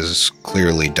guy is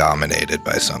clearly dominated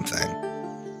by something.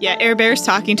 Yeah, Air Bear's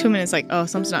talking to him and it's like, oh,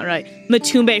 something's not right.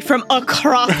 Matumbe from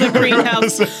across the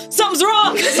greenhouse. Something's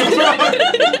wrong!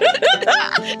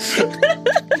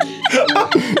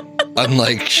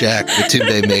 Unlike Shaq,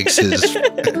 Matumbe makes his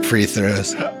free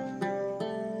throws.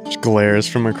 Just glares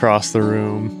from across the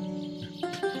room.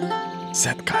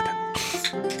 That garden.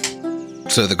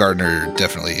 So the gardener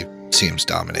definitely seems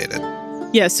dominated.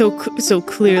 Yeah, so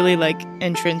clearly,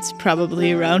 entrance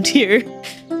probably around here.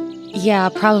 Yeah,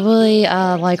 probably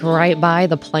right by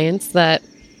the plants that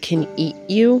can eat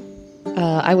you.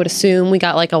 I would assume we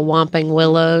got a Whomping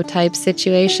Willow type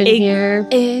situation here.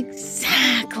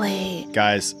 Exactly.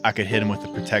 Guys, I could hit him with the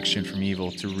protection from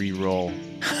evil to re-roll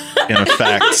an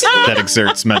effect that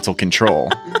exerts mental control.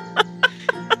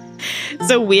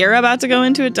 So we're about to go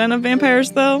into a den of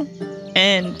vampires, though?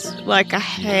 And, I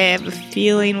have a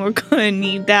feeling we're going to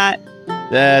need that.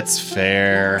 That's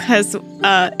fair. Because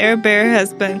Air Bear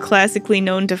has been classically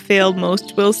known to fail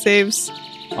most will saves.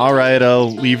 All right,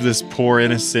 I'll leave this poor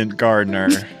innocent gardener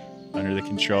under the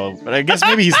control. But I guess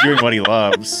maybe he's doing what he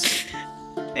loves.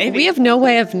 Maybe. We have no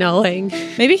way of knowing.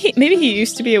 Maybe he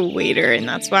used to be a waiter, and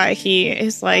that's why he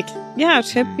is like, yeah,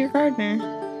 tip your gardener.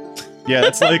 Yeah,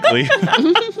 that's likely.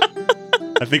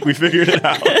 I think we figured it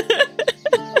out.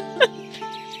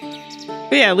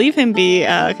 But yeah, leave him be,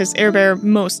 because Air Bear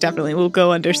most definitely will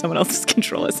go under someone else's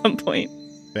control at some point.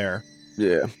 There.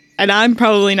 Yeah. And I'm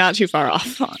probably not too far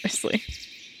off, honestly.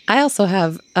 I also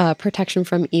have protection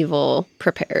from evil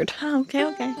prepared, Oh,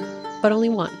 okay. but only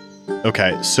one.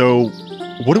 Okay, so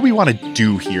what do we want to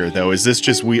do here, though? Is this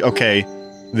just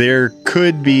there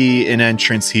could be an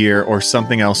entrance here or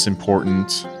something else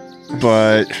important,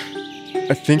 but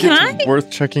I think it's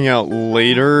worth checking out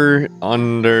later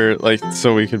under,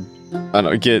 so we could, I don't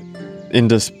know, get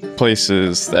into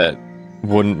places that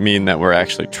wouldn't mean that we're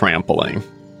actually trampling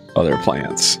other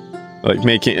plants.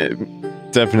 Making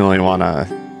it, definitely want to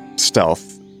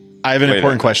stealth. I have an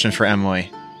important question for Emily.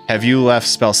 Have you left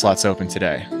spell slots open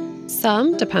today?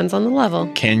 Some depends on the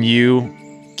level. Can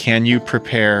you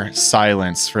prepare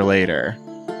silence for later?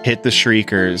 Hit the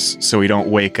shriekers so we don't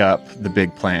wake up the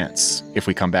big plants if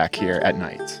we come back here at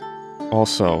night.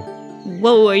 Also,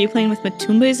 Whoa, are you playing with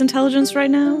Matumbe's intelligence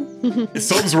right now?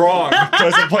 Something's wrong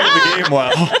because I'm playing the game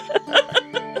well.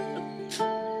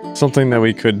 something that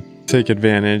we could take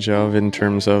advantage of in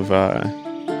terms of,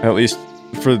 at least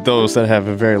for those that have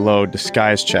a very low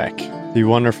disguise check, the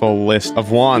wonderful list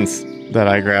of wands that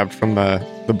I grabbed from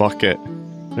the bucket.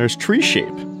 There's tree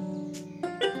shape.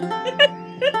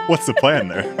 What's the plan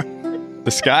there?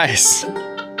 Disguise.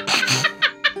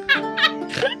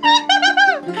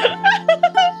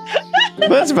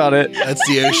 That's about it. That's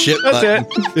the oh shit That's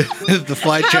button. The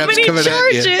fly How trap's many coming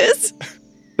at you. charges?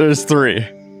 There's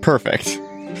 3. Perfect.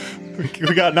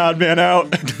 We got Nod Man out.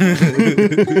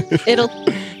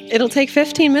 It'll take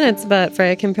 15 minutes, but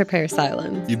Freya can prepare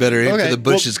silence. You better aim Okay, for the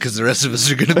bushes because the rest of us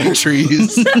are going to be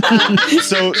trees.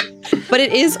 So But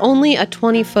it is only a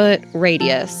 20-foot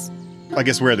radius I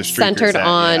guess where the streakers centered at,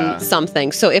 on yeah.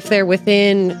 something. So if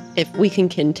we can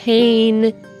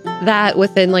contain that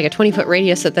within like a 20-foot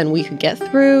radius that then we could get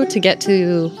through to get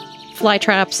to fly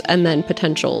traps and then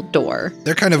potential door.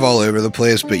 They're kind of all over the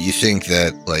place, but you think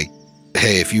that, like,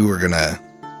 hey, if you were gonna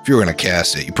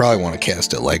cast it, you probably want to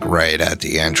cast it like right at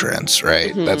the entrance,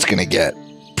 right? Mhm. That's gonna get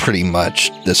pretty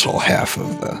much this whole half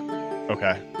of the.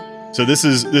 Okay. So this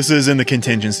is in the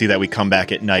contingency that we come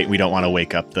back at night. We don't want to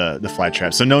wake up the fly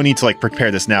trap. So no need to like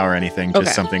prepare this now or anything. Just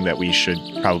Okay. something that we should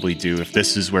probably do if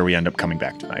this is where we end up coming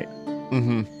back tonight.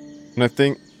 Mm-hmm. And I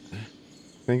think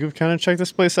we've kind of checked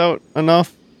this place out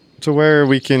enough to where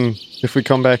we can, if we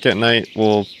come back at night,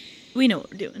 We know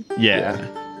what we're doing. Yeah.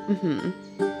 Mm-hmm.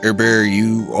 Air Bear,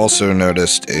 you also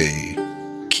noticed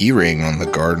a key ring on the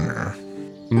gardener.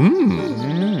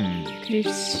 Could you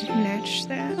snatch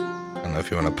that? I don't know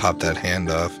if you want to pop that hand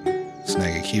off and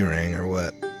snag a key ring or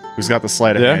what. Who's got the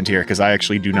sleight of Yeah. hand here? Because I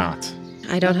actually do not.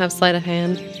 I don't have sleight of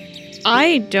hand.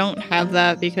 I don't have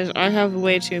that because I have a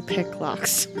way to pick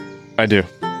locks. I do.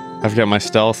 I've got my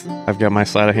stealth. I've got my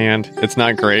sleight of hand. It's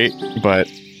not great, but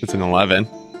it's an 11.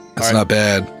 That's All right. not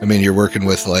bad. I mean, you're working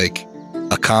with like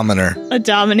a commoner. A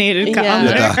dominated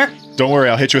Yeah. commoner. Don't worry,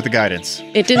 I'll hit you with the guidance.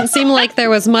 It didn't seem like there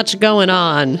was much going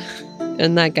on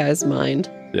in that guy's mind.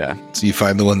 Yeah. So you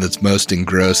find the one that's most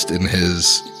engrossed in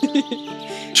his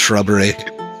shrubbery.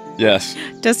 Yes.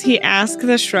 Does he ask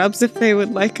the shrubs if they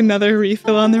would like another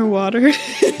refill on their water?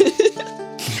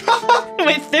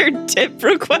 With their tip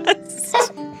request.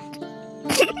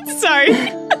 Sorry.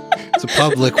 It's a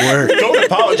public work. Don't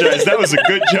apologize. That was a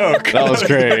good joke. That was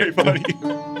great. Very funny.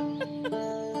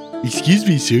 Excuse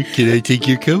me, sir. Can I take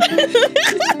your coat?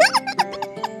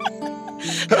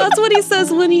 That's what he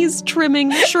says when he's trimming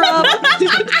the shrub.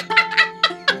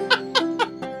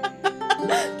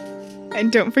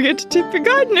 And don't forget to tip your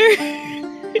gardener.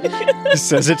 He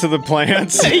says it to the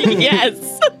plants.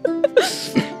 Yes.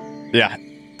 Yeah.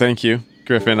 Thank you,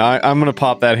 Griffin. I'm going to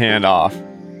pop that hand off.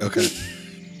 Okay.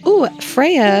 Ooh,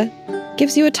 Freya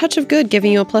gives you a touch of good,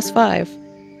 giving you a +5.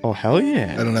 Oh, hell I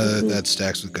yeah. don't know that that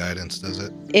stacks with guidance, does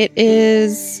it? It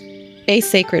is a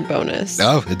sacred bonus.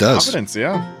 Oh, it does. Confidence,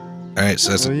 yeah. All right, so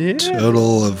that's Oh, a yeah.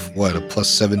 total of what, a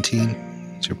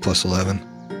 +17? It's your +11.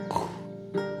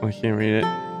 I can't read it.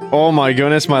 Oh my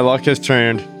goodness, my luck has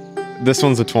turned. This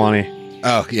one's a 20.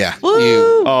 Oh yeah,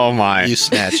 Woo! Oh my. you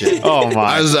snatch it. Oh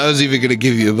my. I was even gonna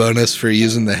give you a bonus for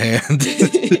using the hand,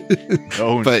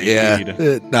 Oh, but yeah,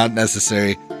 indeed. not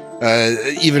necessary.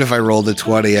 Even if I rolled a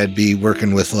 20, I'd be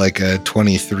working with like a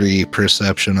 23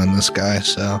 perception on this guy.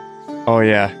 So Oh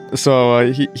yeah.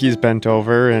 So he's bent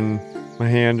over and my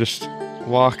hand just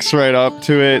walks right up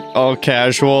to it, all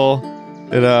casual.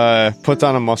 It puts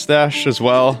on a mustache as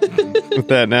well with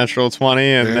that natural 20,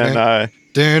 and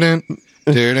then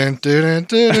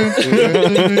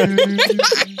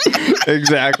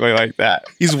exactly like that.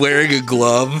 He's wearing a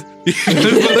glove. Put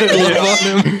a glove on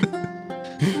him.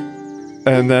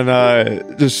 And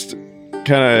then just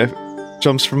kind of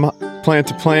jumps from plant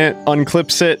to plant,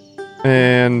 unclips it,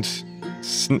 and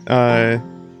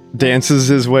dances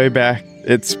his way back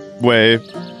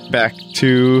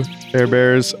to Air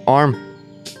Bear's arm.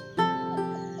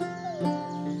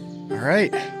 All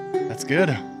right, that's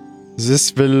good.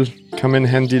 This will come in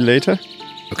handy later.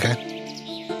 Okay.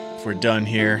 If we're done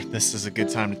here, this is a good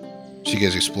time to... So you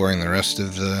guys exploring the rest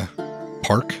of the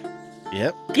park?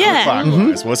 Yep. Yeah.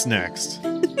 Counterclockwise. What's next?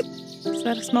 Is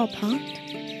that a small pond?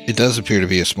 It does appear to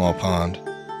be a small pond.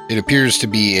 It appears to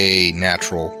be a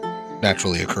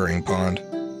naturally occurring pond.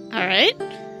 All right.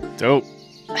 Dope.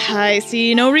 I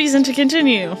see no reason to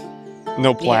continue.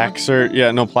 No plaques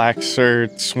or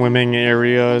swimming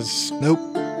areas. Nope.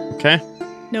 Okay.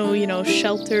 No,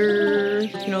 shelter,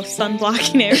 sun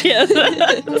blocking areas.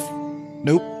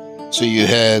 Nope. So you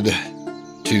head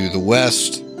to the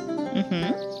west,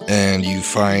 and you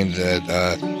find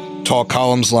that tall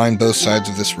columns line both sides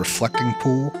of this reflecting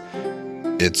pool.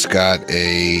 It's got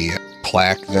a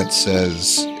plaque that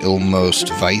says Ilmost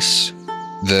Vice.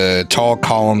 The tall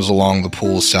columns along the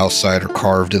pool's south side are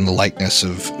carved in the likeness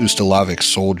of Ustalavic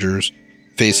soldiers,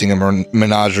 facing a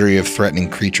menagerie of threatening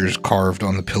creatures carved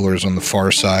on the pillars on the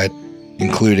far side,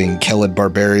 including Kelid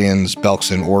barbarians,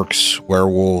 Belkson orcs,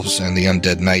 werewolves, and the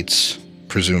undead knights,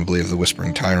 presumably of the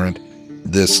Whispering Tyrant.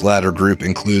 This latter group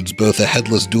includes both a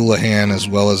headless Doulahan as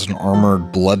well as an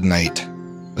armored blood knight.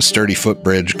 A sturdy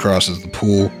footbridge crosses the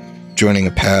pool, joining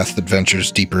a path that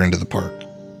ventures deeper into the park.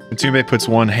 Matumbe puts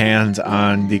one hand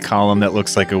on the column that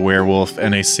looks like a werewolf,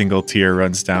 and a single tear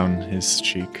runs down his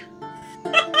cheek.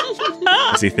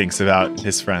 As he thinks about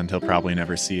his friend he'll probably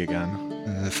never see again.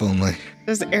 If only.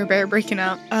 There's Air Bear breaking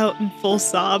out in full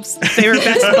sobs. They were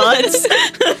best buds.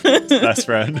 Best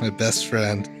friend. My best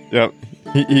friend. Yep.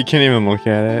 He can't even look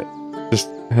at it. Just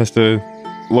has to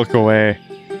look away.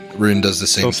 Rune does the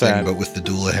same So thing, sad. but with the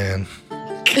Doulahan.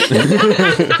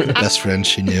 Best friend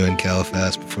she knew in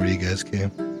Califast before you guys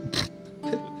came.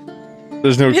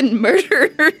 There's no Getting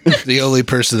murdered. The only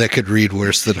person that could read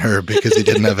worse than her because he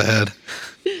didn't have a head.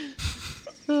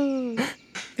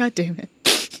 God damn it.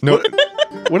 no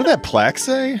What did that plaque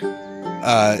say?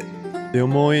 ill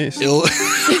moist. Ill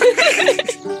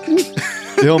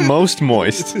Ill most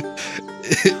moist.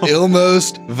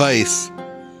 Ilmost Vice.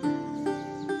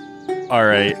 All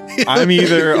right. I'm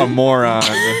either a moron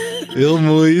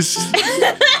Ilmoist.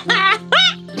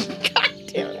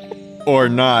 or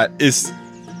not. Is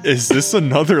this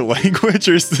another language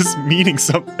or is this meaning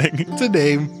something? It's a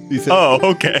name. He said. Oh,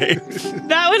 okay.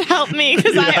 That would help me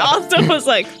because I Yeah. also was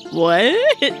like, what?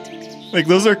 Like,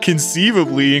 those are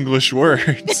conceivably English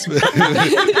words.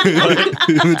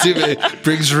 Matsume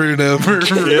brings Rune over.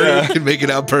 Yeah. Rune can make it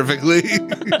out perfectly.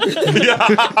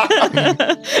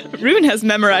 Yeah. Rune has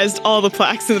memorized all the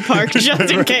plaques in the park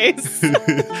just in case.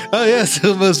 Oh, yes,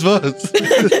 Ilmost Vice.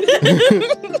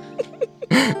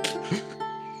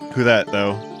 Who that,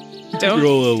 though?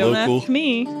 Don't ask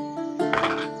me.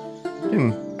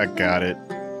 I got it.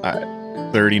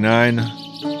 39.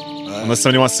 Unless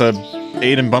somebody wants to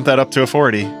aid and bump that up to a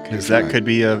 40, because You're that fine. could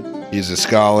be a... He's a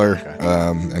scholar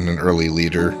and an early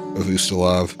leader of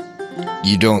Ustalav.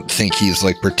 You don't think he's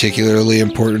like particularly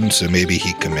important, so maybe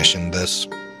he commissioned this.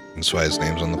 That's why his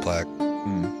name's on the plaque.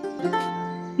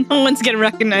 No one's gonna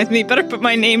recognize me. Better put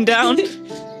my name down.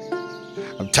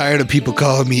 I'm tired of people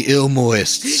calling me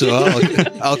Ilmoist, so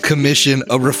I'll commission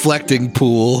a reflecting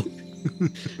pool.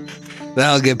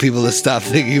 That'll get people to stop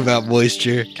thinking about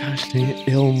moisture. Gosh dang it,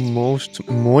 ill most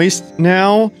moist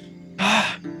now.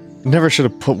 Never should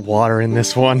have put water in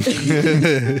this one.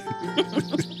 This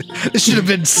should have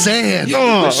been sand.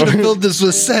 I should have filled this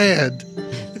with sand.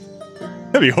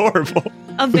 That'd be horrible.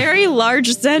 A very large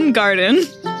Zen garden.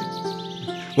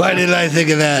 Why didn't I think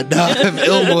of that? Now I'm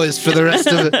Ilmoist for the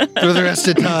rest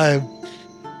of time.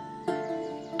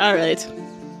 All right.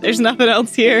 There's nothing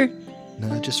else here.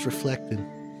 No, just reflecting.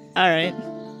 All right.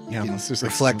 Yeah, unless there's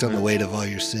like Reflect on the something- weight of all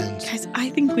your sins. Guys, I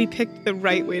think we picked the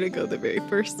right way to go the very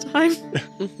first time.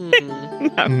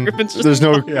 Now Griffin's just There's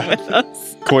no- walking Yeah. with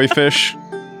us. Koi fish.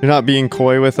 You're not being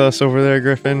coy with us over there,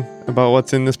 Griffin, about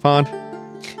what's in this pond?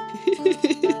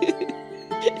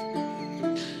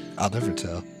 I'll never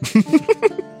tell.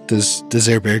 Does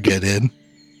Air Bear get in?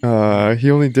 He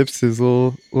only dips his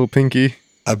little pinky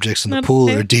Objects in the Not pool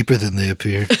fair. are deeper than they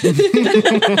appear.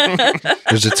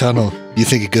 There's a tunnel. You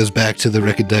think it goes back to the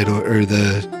Recondite or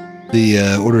the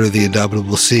Order of the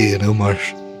Indomitable Sea in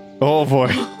Omarsh. Oh boy.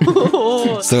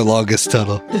 It's their longest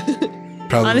tunnel.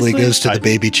 Probably Honestly, goes to the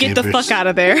baby Get chambers. the fuck out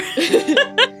of there.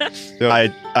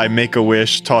 I make a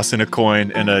wish, toss in a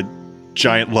coin, and a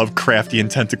giant Lovecraftian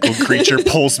tentacled creature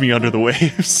pulls me under the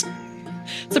waves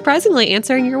Surprisingly,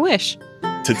 answering your wish.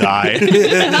 to die.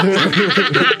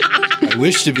 I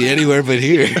wish to be anywhere but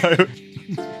here.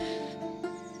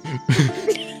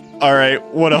 All right,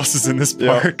 what else is in this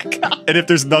park? And if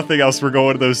there's nothing else, we're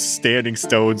going to those standing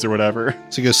stones or whatever.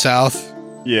 So go south.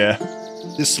 Yeah.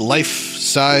 This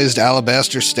life-sized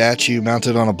alabaster statue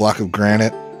mounted on a block of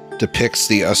granite depicts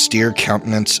the austere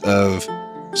countenance of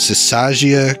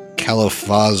Cisagia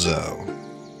Califazzo.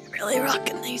 Really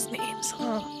rocking these names.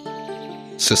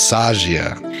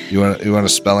 Cisagia. You want a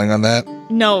spelling on that?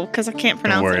 No, because I can't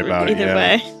pronounce worry it about it, either yeah.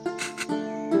 way.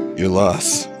 You're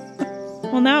lost.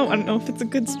 Well, now I don't know if it's a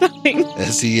good spelling.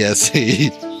 Sesasgia.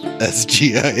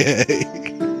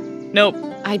 Nope.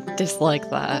 I dislike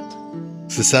that.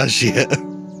 Cisagia.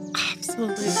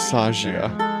 Absolutely. Sagia.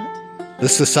 The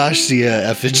Cisagia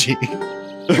effigy.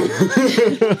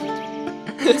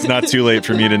 It's not too late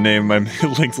for me to name my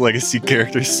Link's Legacy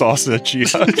character Sausagia.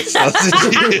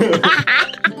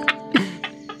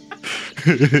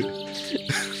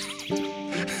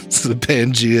 It's the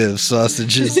Pangea of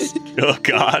sausages. Oh,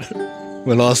 God.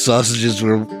 When all sausages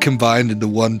were combined into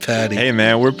one patty. Hey,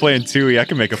 man, we're playing Tui. I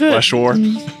can make a flesh war.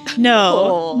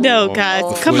 No. No, guys.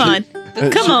 Come on.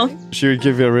 Come on. She would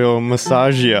give you a real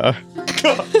massagia.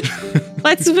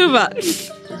 Let's move on.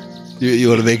 You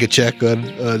want to make a check on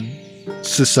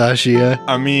Cisagia?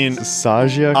 I mean,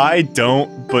 Sagia? I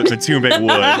don't, but Matumbe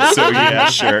would. So, yeah,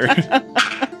 sure.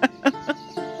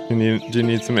 Do you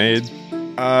need some aid?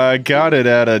 I got it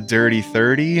at a dirty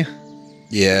 30.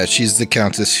 Yeah, she's the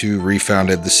countess who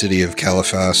refounded the city of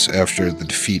Caliphas after the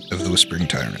defeat of the Whispering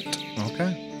Tyrant.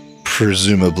 Okay.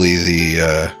 Presumably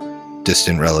the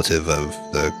distant relative of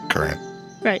the current.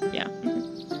 Right, yeah.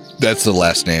 That's the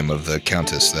last name of the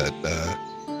countess that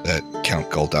Count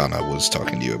Goldana was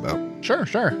talking to you about. Sure.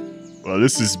 Well,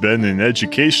 this has been an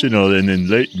educational and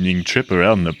enlightening trip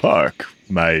around the park.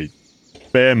 My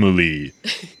family.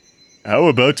 How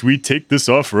about we take this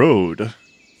off-road?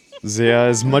 There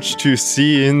is much to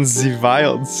see in the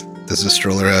wilds. Does the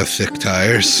stroller have thick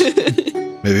tires?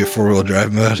 Maybe a four-wheel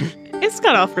drive mode? It's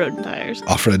got off-road tires.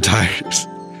 Off-road tires.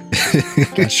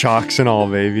 Got shocks and all,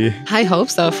 baby. I hope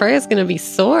so. Freya's going to be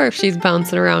sore if she's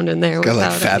bouncing around in there. Got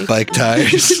like without fat bike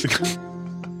tires.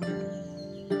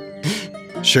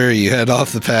 Sure, you head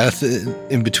off the path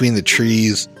in between the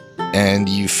trees, and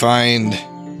you find...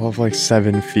 Of like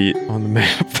 7 feet on the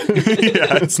map.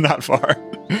 Yeah, it's not far.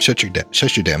 Shut your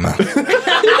damn mouth.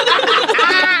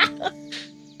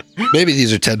 Maybe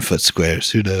these are 10-foot squares.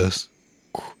 Who knows?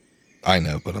 I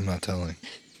know, but I'm not telling.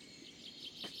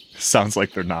 Sounds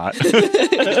like they're not. Why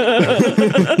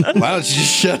don't you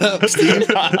just shut up, Steve?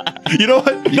 You know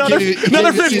what? Another You can't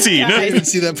even 15. See, you can't even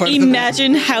see that part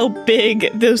Imagine how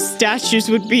big those statues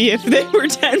would be if they were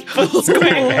 10 foot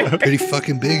square. of the... Pretty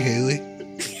fucking big, Haley.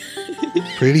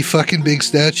 Pretty fucking big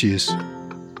statues.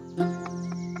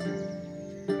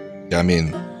 Yeah, I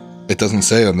mean, it doesn't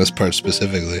say on this part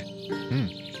specifically.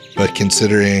 But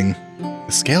considering...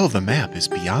 The scale of the map is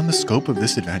beyond the scope of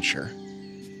this adventure.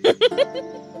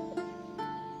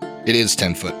 It is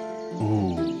 10 foot.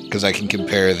 Ooh. Because I can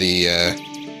compare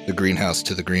the greenhouse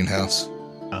to the greenhouse.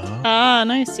 Ah,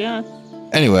 nice, yeah.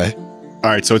 Anyway, All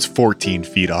right, so it's 14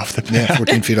 feet off the path. yeah,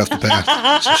 14 feet off the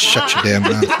path. So shut your damn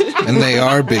mouth. And they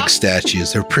are big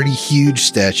statues. They're pretty huge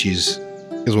statues.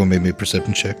 You guys want to make me a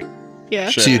perception check? Yeah.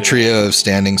 Sure. See a trio of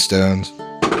standing stones.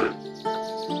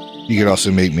 You could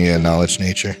also make me a knowledge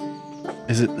nature.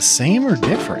 Is it the same or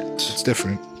different? It's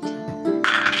different.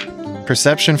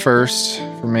 Perception first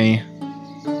for me.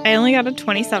 I only got a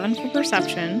 27 for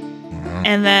perception,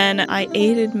 and then I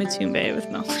aided Matumbe with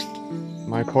knowledge.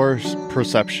 My poor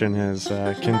perception has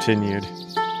continued.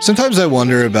 Sometimes I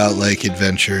wonder about like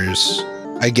adventures.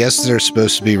 I guess they're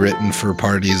supposed to be written for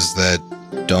parties that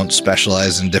don't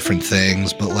specialize in different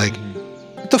things, but like,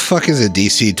 what the fuck is a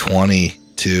DC 20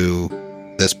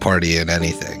 to this party in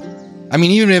anything? I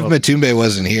mean, even if Matumbe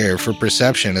wasn't here, for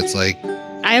perception, it's like,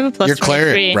 I have a plus your 23.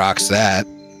 cleric rocks that.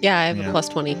 Yeah, I have a plus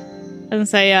 20. I was gonna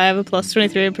say, yeah, I have a plus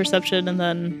 23 in perception, and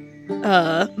then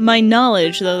my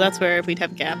knowledge, though, that's where we'd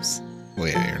have gaps. Well,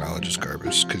 yeah, your knowledge is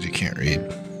garbage because you can't read.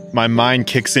 My mind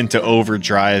kicks into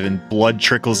overdrive and blood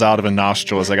trickles out of a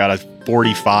nostril as I got a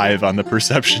 45 on the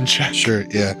perception check. Sure,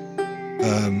 yeah.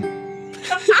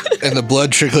 And the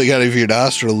blood trickling out of your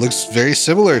nostril looks very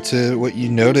similar to what you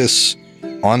notice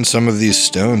on some of these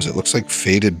stones. It looks like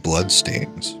faded blood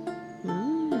stains.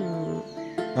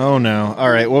 Oh no.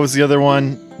 All right, what was the other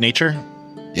one? Nature?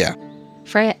 Yeah.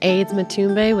 Freya aids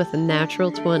Matumbe with a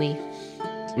natural 20.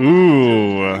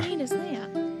 Ooh. What is that?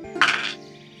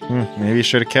 Maybe you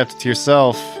should have kept it to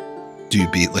yourself. Do you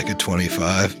beat like a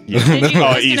 25? Did you, Oh, I was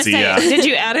gonna easy, say, yeah. Did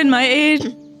you add in my age?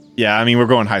 Yeah, I mean, we're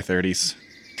going high 30s.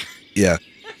 Yeah.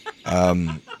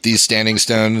 These standing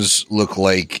stones look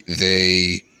like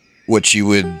what you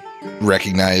would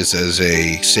recognize as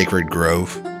a sacred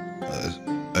grove.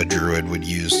 A druid would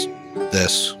use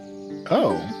this.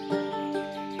 Oh.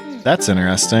 That's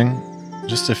interesting.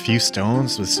 Just a few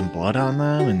stones with some blood on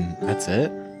them, and that's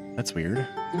it? That's weird.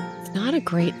 It's not a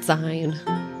great sign.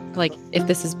 Like, if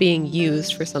this is being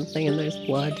used for something and there's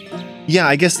blood. Yeah,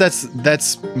 I guess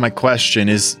that's my question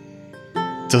is,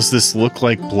 does this look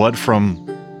like blood from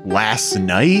last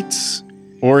night?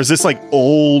 Or is this like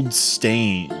old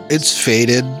stain? It's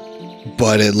faded,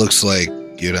 but it looks like,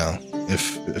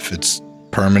 if it's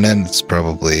permanent, it's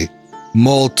probably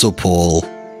multiple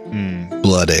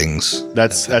bloodings.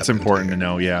 That's important to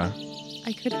know, yeah.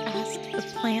 I could ask the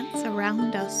plants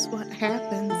around us what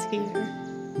happens here.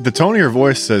 The tone of your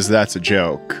voice says that's a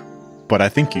joke, but I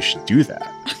think you should do that.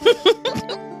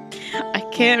 I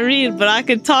can't read, but I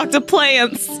could talk to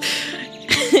plants.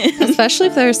 Especially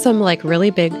if there's some, like, really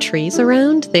big trees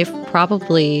around. They've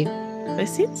probably... They've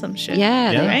seen some shit.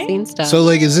 Yeah, they've right? seen stuff. So,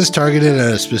 like, is this targeted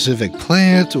at a specific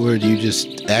plant, or do you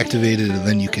just activate it and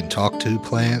then you can talk to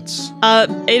plants?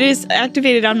 It is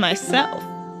activated on myself.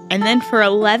 And then for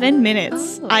 11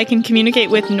 minutes, I can communicate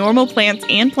with normal plants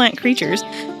and plant creatures,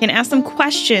 can ask them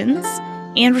questions,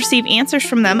 and receive answers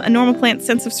from them. A normal plant's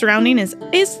sense of surrounding is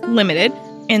limited,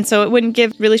 and so it wouldn't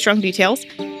give really strong details.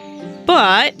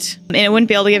 But, and it wouldn't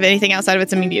be able to give anything outside of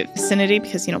its immediate vicinity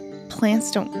because,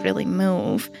 plants don't really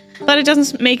move. But it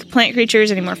doesn't make plant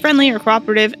creatures any more friendly or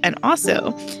cooperative. And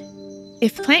also,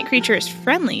 if a plant creature is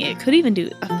friendly, it could even do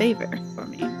a favor for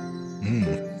me.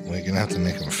 We're going to have to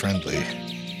make them friendly.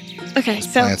 Okay,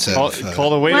 These so... plants have,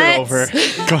 Call the waiter What? over.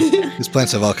 these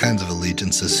plants have all kinds of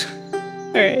allegiances.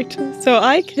 All right, so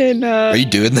I can... Are you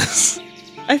doing this?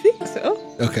 I think so.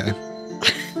 Okay.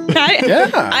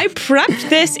 I prepped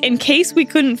this in case we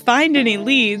couldn't find any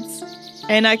leads,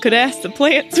 and I could ask the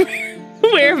plants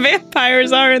where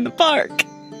vampires are in the park.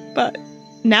 But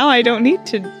now I don't need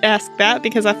to ask that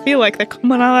because I feel like they're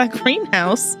coming out of that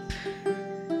greenhouse.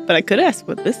 But I could ask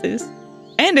what this is.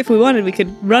 And if we wanted, we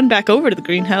could run back over to the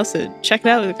greenhouse and check it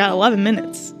out. We've got 11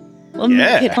 minutes.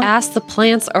 Yeah. You could ask the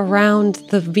plants around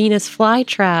the Venus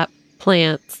flytrap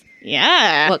plants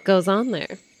Yeah. what goes on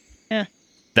there.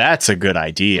 That's a good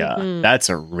idea. Mhm. That's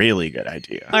a really good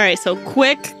idea. All right, so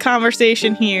quick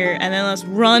conversation here, and then let's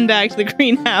run back to the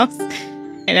greenhouse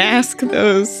and ask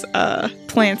those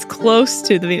plants close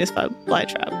to the Venus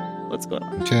flytrap what's going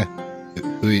on. Okay.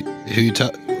 Who you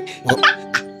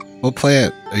what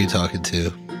plant are you talking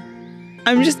to?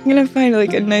 I'm just gonna find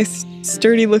like a nice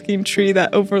sturdy looking tree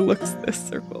that overlooks this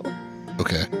circle.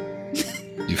 Okay.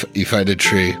 You find a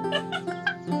tree.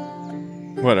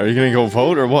 What, are you going to go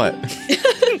vote or what?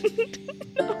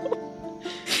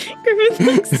 Griffin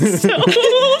looks so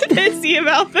pissy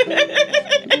about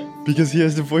this. Because he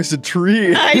has to voice a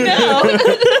tree. I know.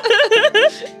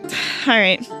 All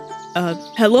right.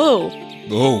 Hello.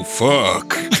 Oh,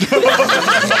 fuck.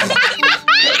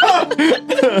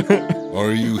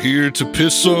 Are you here to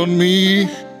piss on me?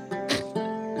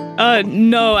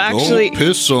 No, actually, Don't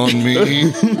piss on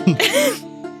me.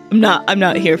 I'm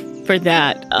not here for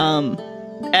that.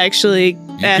 Actually,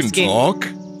 You asking. can talk?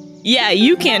 Yeah,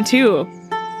 you can too.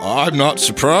 I'm not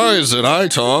surprised that I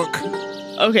talk.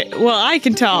 Okay, well, I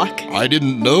can talk I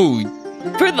didn't know.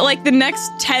 for the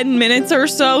next 10 minutes or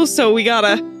so we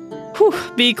gotta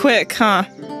be quick, huh?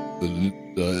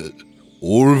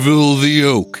 Orville the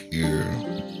Oak here.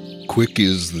 Quick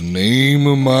is the name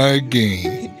of my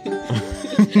game.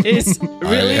 It's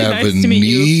really I have nice a to meet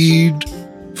you. need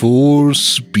for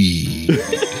speed.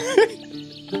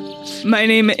 My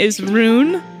name is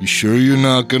Rune. You sure you're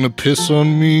not gonna piss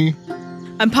on me?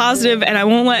 I'm positive, and I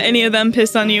won't let any of them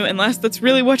piss on you unless that's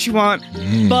really what you want.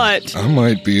 But I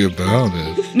might be about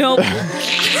it. nope.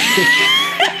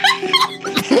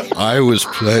 I was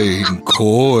playing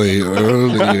coy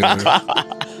earlier.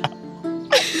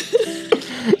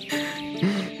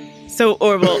 So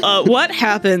Orville, what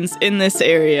happens in this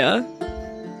area?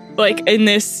 Like in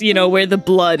this, where the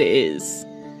blood is.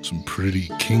 Some pretty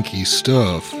kinky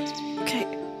stuff.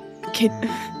 Okay.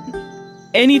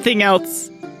 Anything else?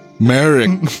 Merrick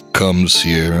comes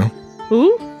here.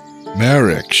 Who?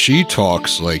 Merrick, she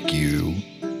talks like you.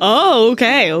 Oh,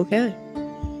 okay.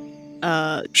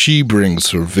 She brings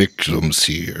her victims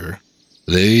here.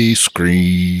 They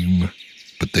scream,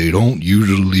 but they don't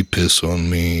usually piss on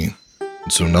me.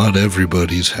 So not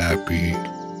everybody's happy.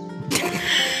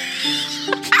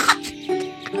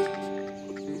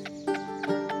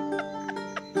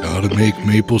 Gotta make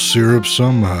maple syrup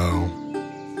somehow.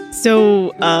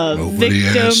 So, Nobody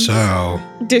asks victims, how.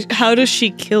 how does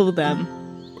she kill them?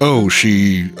 Oh,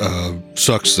 she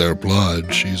sucks their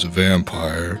blood. She's a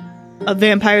vampire. A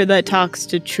vampire that talks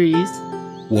to trees.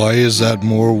 Why is that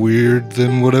more weird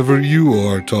than whatever you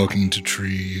are talking to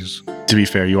trees? To be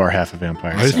fair, you are half a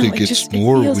vampire. I think it it's just- it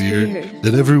more feels weird weird.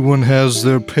 that everyone has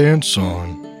their pants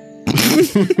on.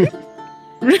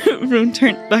 Rune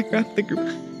turned back around the group.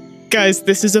 Guys,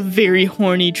 this is a very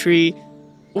horny tree.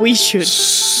 We should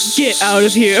get out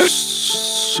of here.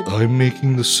 I'm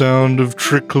making the sound of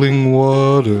trickling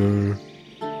water.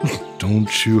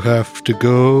 Don't you have to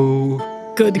go?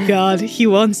 Good God, he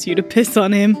wants you to piss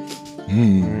on him.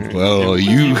 Well,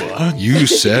 you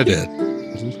said it.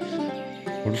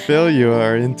 Well, Phil, you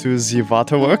are into the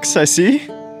waterworks, I see.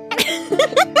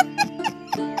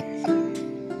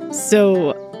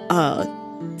 So,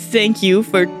 thank you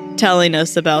for telling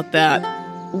us about that.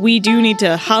 We do need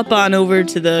to hop on over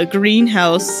to the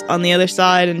greenhouse on the other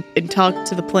side and talk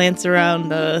to the plants around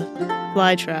the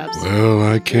fly traps. Well,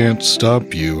 I can't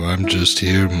stop you. I'm just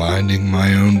here minding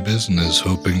my own business,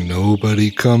 hoping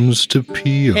nobody comes to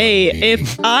pee on Hey, me.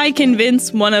 if I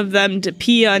convince one of them to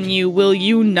pee on you, will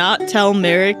you not tell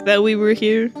Merrick that we were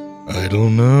here? I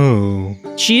don't know.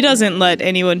 She doesn't let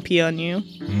anyone pee on you.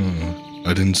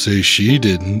 I didn't say she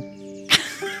didn't.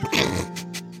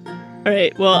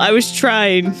 Alright, well, I was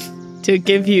trying to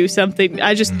give you something.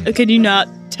 Could you not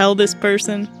tell this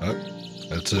person?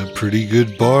 That's a pretty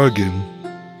good bargain.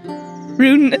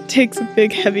 Rune takes a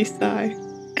big heavy sigh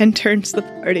and turns to the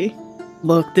party.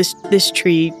 Look, this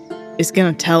tree is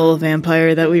gonna tell a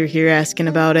vampire that we were here asking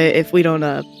about it if we don't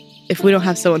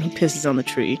have someone who pisses on the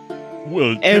tree.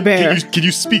 Well, Air bear. can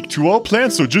you speak to all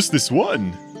plants or just this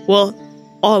one? Well,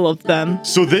 all of them.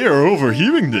 So they are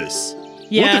overhearing this.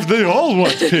 Yeah. What if they all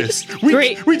want piss?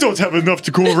 Great. We don't have enough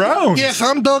to go around. Yes,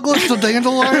 I'm Douglas the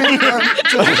Dandelion.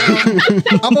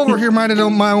 I'm over here minding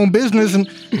my own business and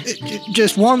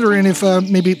just wondering if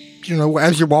maybe,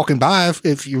 as you're walking by,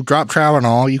 if you drop trowel and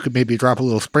all, you could maybe drop a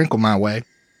little sprinkle my way.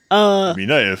 I mean,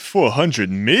 I have 400,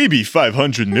 maybe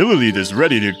 500 milliliters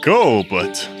ready to go,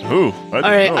 but I don't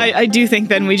Alright, know. I do think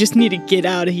then we just need to get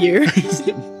out of here.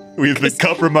 We've been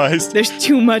compromised. There's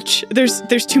too much. There's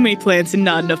too many plants and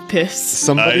not enough piss.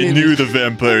 Somebody I knew the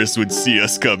vampires would see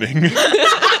us coming.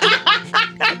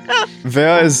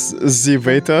 Where is the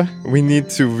waiter? We need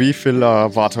to refill our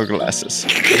water glasses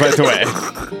right away.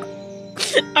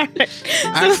 Alright.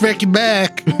 I expect you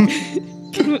back.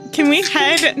 Can we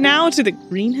head now to the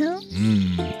greenhouse?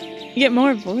 Get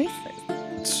more voices.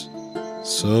 It's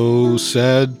so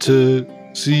sad to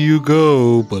see you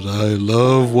go, but I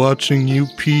love watching you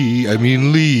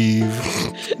leave.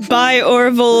 Bye,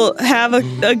 Orville. Have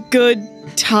a good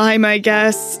time, I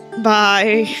guess.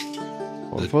 Bye.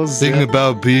 What was Thing that?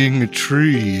 about being a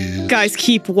tree is Guys,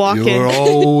 keep walking. you're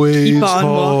always Keep on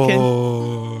walking.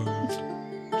 hard.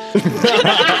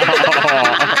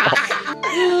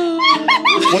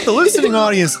 What the listening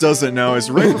audience doesn't know is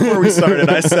right before we started,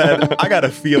 I said, I got a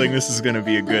feeling this is going to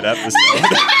be a good episode.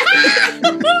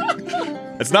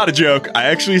 It's not a joke. I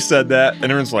actually said that, and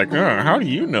everyone's like, how do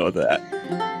you know that?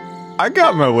 I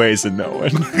got my ways of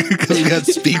knowing. Because we got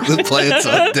Speak with Plants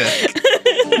on deck.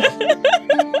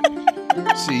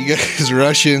 So you guys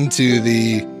rush into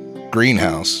the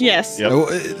greenhouse. Yes. Yep. Now,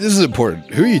 this is important.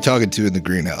 Who are you talking to in the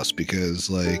greenhouse? Because,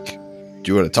 do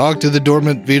you want to talk to the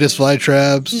dormant Venus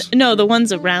flytraps? No, the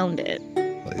ones around it.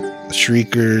 Like the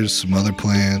shriekers, some other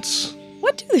plants?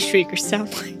 What do the shriekers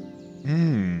sound like?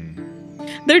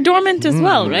 They're dormant as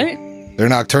well, right? They're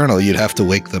nocturnal. You'd have to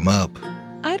wake them up.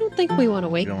 I don't think we want to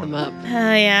wake them up.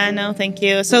 Yeah, no, thank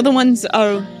you. So the ones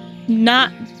are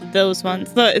not those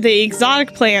ones. The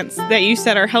exotic plants that you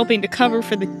said are helping to cover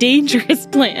for the dangerous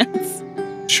plants.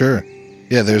 Sure.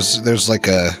 Yeah, there's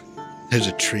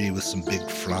a tree with some big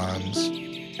fronds.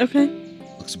 Okay.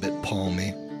 Looks a bit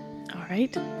palmy. All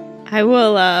right. I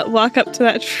will walk up to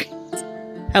that tree.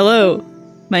 Hello,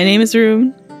 my name is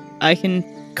Rune. I can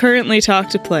currently talk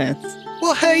to plants.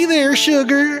 Well, hey there,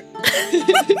 sugar.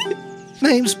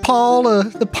 Name's Paula,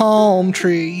 the palm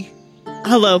tree.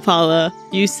 Hello, Paula.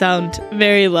 You sound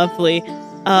very lovely.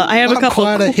 I have a I'm couple.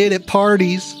 quite a hit at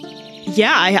parties.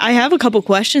 Yeah, I have a couple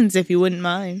questions if you wouldn't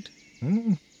mind.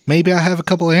 Maybe I have a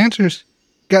couple answers.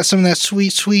 Got some of that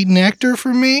sweet, sweet nectar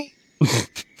for me?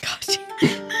 God.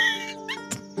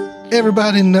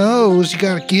 Everybody knows you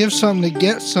gotta give something to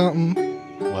get something.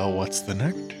 Well, what's the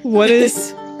nectar? What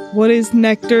is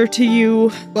nectar to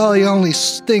you? Well, the only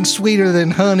thing sweeter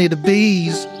than honey to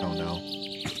bees Oh no.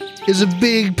 is a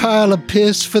big pile of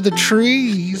piss for the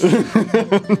trees.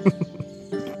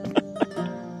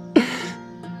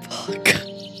 Fuck.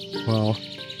 Well,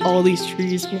 All these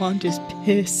trees want is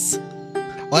piss.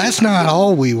 Well, that's not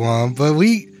all we want, but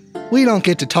we don't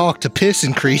get to talk to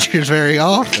pissing creatures very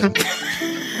often.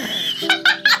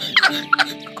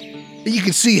 You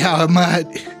can see how it might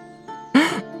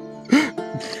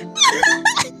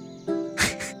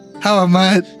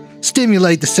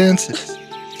stimulate the senses.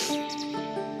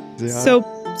 yeah.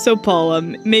 So Paula,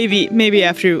 maybe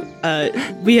after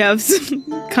we have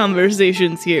some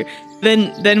conversations here,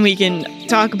 then we can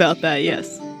talk about that.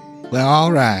 Yes. Well,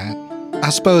 all right. I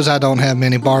suppose I don't have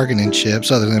many bargaining chips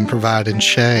other than providing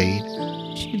shade.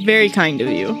 Very kind of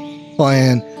you. Well,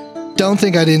 and don't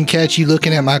think I didn't catch you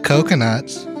looking at my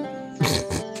coconuts.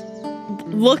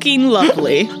 Looking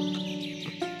lovely.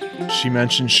 She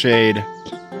mentioned shade.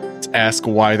 Let's ask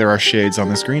why there are shades on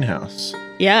this greenhouse.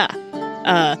 Yeah.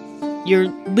 Your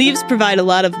leaves provide a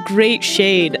lot of great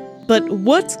shade, but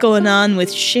what's going on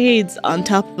with shades on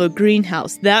top of a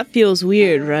greenhouse? That feels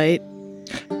weird, right?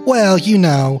 Well, you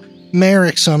know,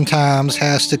 Merrick sometimes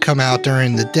has to come out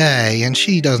during the day, and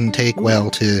she doesn't take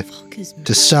well to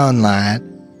sunlight,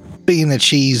 being that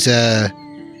she's, A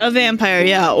vampire,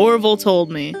 yeah. Orville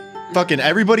told me. Fucking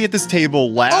everybody at this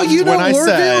table laughed Oh, you know when I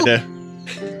Orville? said.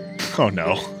 Oh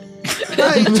no.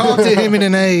 I talked to him in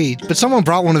an age, but someone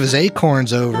brought one of his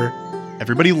acorns over.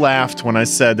 Everybody laughed when I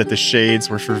said that the shades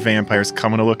were for vampires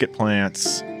coming to look at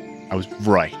plants. I was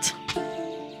right.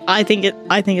 I think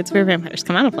it's where vampires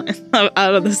come out of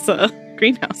out of this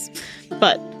greenhouse.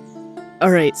 But all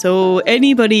right, so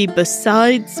anybody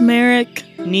besides Merrick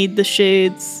need the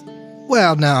shades?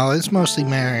 Well, no, it's mostly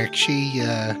Merrick. She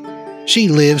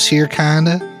lives here,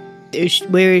 kinda.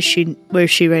 Where is she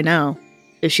right now?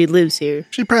 If she lives here.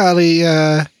 She probably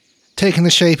taking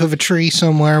the shape of a tree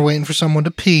somewhere, waiting for someone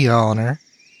to pee on her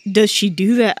Does she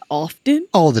do that often?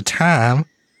 all the time.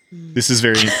 This is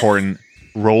very important.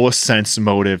 Roll a sense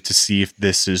motive to see if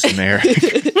this is Merrick.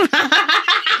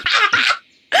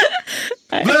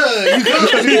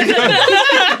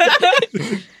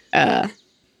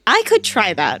 I could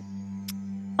try that.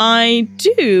 I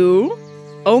do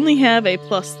only have a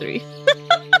 +3.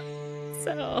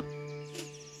 So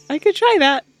I could try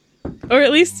that. Or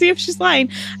at least see if she's lying.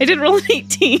 I did roll an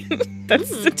 18.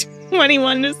 That's a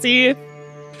 21 to see if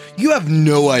You have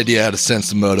no idea how to sense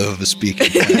the motive of a speaking.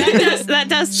 that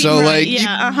does seem So, right. like,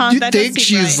 Yeah, you that does think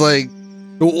seem she's right.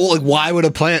 like, why would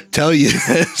a plant tell you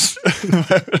this?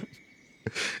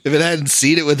 If it hadn't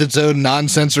seen it with its own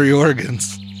non-sensory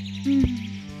organs.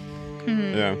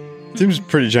 Yeah. Seems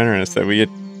pretty generous that we get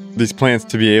these plants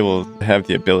to be able to have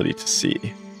the ability to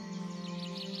see.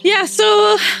 Yeah,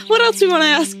 so what else we want to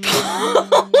ask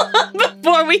Paul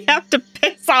before we have to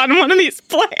piss on one of these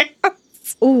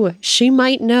plants? Ooh, she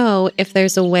might know if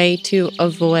there's a way to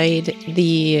avoid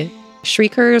the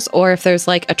shriekers or if there's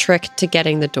like a trick to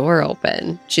getting the door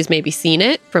open. She's maybe seen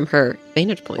it from her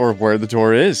vantage point. Or where the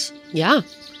door is. Yeah.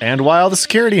 And why all the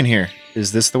security in here?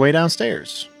 Is this the way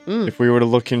downstairs? If we were to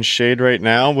look in shade right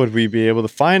now, would we be able to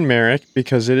find Merrick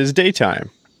because it is daytime?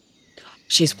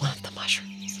 She's one of the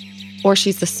mushrooms. Or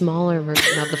she's the smaller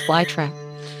version of the fly trap.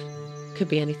 Could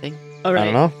be anything. All right. I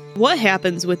don't know. What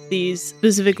happens with these,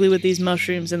 specifically with these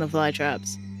mushrooms and the fly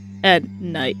traps at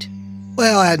night?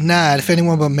 Well, at night, if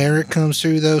anyone but Merrick comes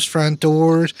through those front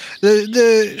doors,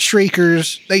 the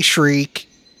shriekers, they shriek.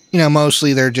 You know,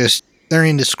 mostly they're into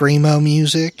screamo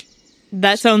music.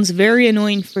 That sounds very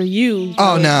annoying for you.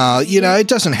 Oh, no, you know, it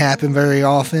doesn't happen very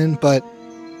often, but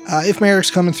if Merrick's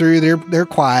coming through, they're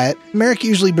quiet. Merrick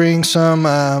usually brings some,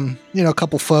 a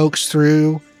couple folks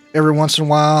through every once in a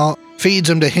while, feeds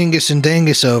them to Hingus and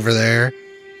Dingus over there.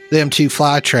 Them two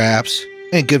fly traps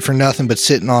ain't good for nothing but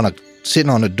sitting on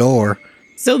a door.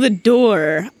 So the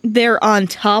door, they're on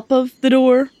top of the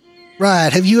door?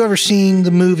 Right. Have you ever seen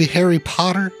the movie Harry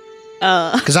Potter?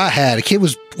 Because I had. A kid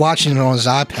was watching it on his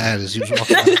iPad as he was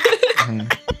walking by.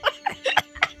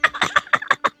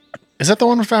 Is that the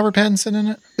one with Robert Pattinson in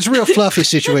it? It's a real fluffy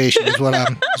situation is what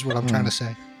I'm trying to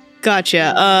say.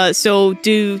 Gotcha. So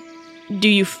do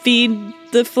you feed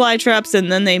the fly traps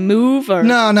and then they move? Or?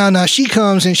 No. She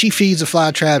comes and she feeds the fly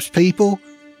traps people.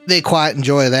 They quite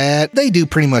enjoy that. They do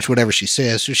pretty much whatever she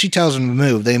says. So if she tells them to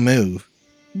move, they move.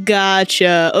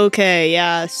 Gotcha. Okay,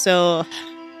 yeah. So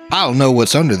I don't know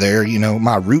what's under there. You know,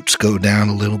 my roots go down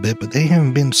a little bit, but they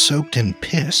haven't been soaked in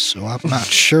piss, so I'm not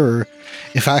sure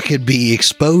if I could be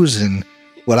exposing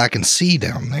what I can see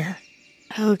down there.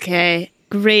 Okay,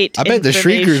 great. I bet the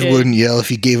shriekers information. wouldn't yell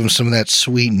if you gave them some of that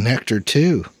sweet nectar,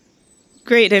 too.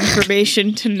 Great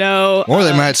information to know. Or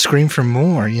they might scream for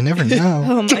more. You never know.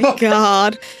 Oh my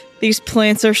god. These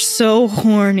plants are so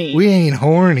horny. We ain't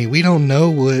horny. We don't know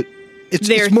what...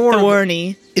 They're it's more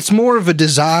thorny. It's more of a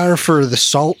desire for the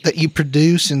salt that you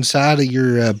produce inside of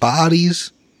your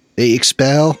bodies. They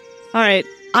expel. All right.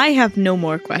 I have no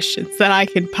more questions that I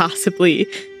can possibly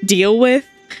deal with.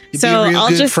 You'd So be a real I'll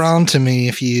good just friend to me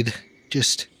if you'd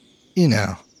just, you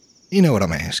know what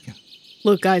I'm asking.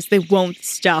 look, guys. They won't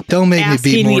stop. Don't make me be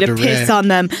asking more me to direct. piss on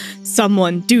them.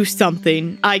 Someone do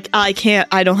something. I can't.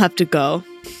 I don't have to go.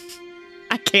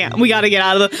 I can't. We got to get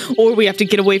out of or we have to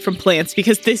get away from plants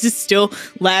because this is still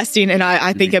lasting, and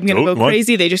I think I'm gonna don't go want-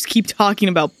 crazy. They just keep talking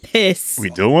about piss. We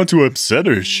don't want to upset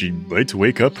her. She might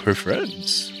wake up her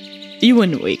friends. You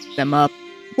wouldn't wake them up.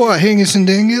 What, Hingus and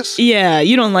Dingus? Yeah,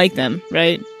 you don't like them,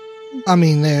 right? I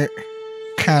mean, they're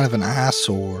kind of an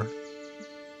eyesore.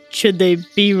 Should they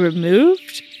be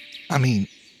removed? I mean,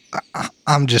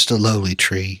 I'm just a lowly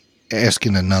tree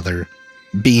asking another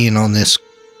being on this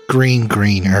green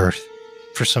earth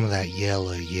for some of that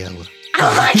yellow. Oh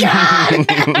my god!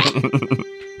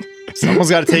 Someone's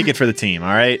got to take it for the team,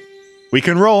 all right? We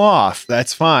can roll off.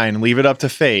 That's fine. Leave it up to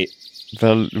fate.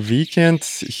 Well, we can't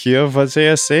hear what they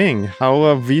are saying. How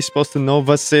are we supposed to know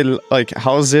what they like?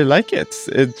 How they like it?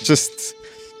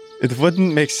 It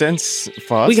wouldn't make sense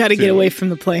for us. We got to get away from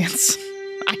the plants.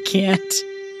 I can't.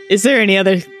 Is there any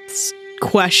other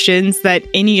questions that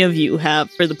any of you have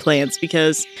for the plants?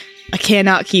 Because I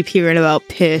cannot keep hearing about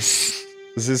piss.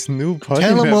 This new party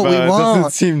Tell 'em what we member want.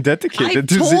 doesn't seem I dedicated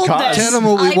to the told cause. Tell 'em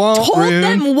what we want, I told Rune.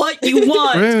 them what you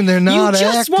want. Rune, they're not you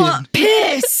just acting. want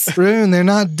piss. Rune, they're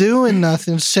not doing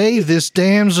nothing. Save this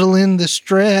damsel in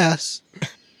distress.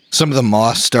 Some of the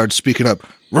moss start speaking up.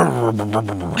 Hey,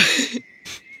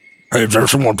 is there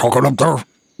someone talking up there?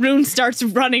 Rune starts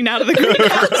running out of the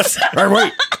greenhouse. Hey,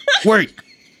 wait.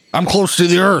 I'm close to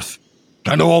the earth.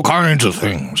 I know all kinds of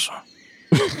things.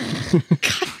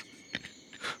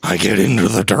 I get into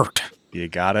the dirt. You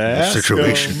gotta The ask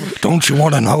situation. him. Don't you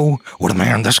want to know what a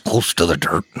man this close to the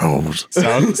dirt knows?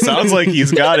 Sounds like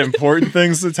he's got important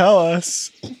things to tell us.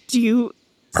 Do you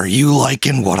Are you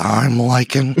liking what I'm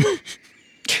liking?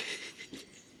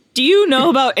 know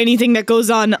about anything that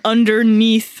goes on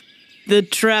underneath the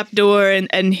trapdoor and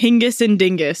Hingus and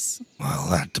Dingus? Well,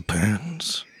 that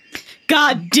depends.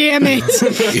 God damn it!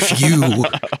 If you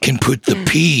can put the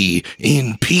P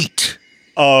in Pete.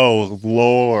 Oh,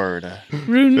 Lord.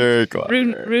 Rune, Very clever.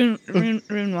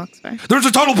 Rune walks by. There's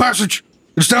a tunnel passage.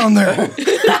 It's down there.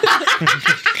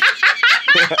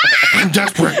 I'm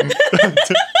desperate.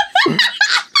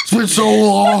 It's been so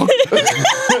long.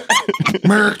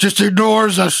 Merrick just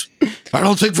ignores us. I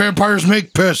don't think vampires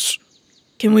make piss.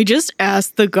 Can we just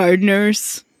ask the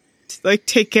gardeners to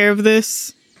take care of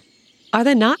this? Are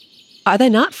they not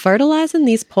fertilizing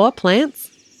these poor plants?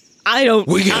 I don't.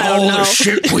 We get I don't all know. the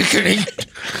shit we can eat,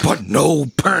 but no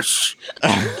piss.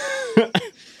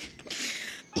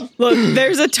 Look,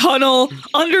 there's a tunnel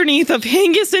underneath of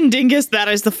Hingus and Dingus. That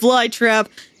is the fly trap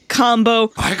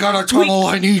combo. I got a tunnel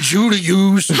I need you to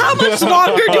use. How much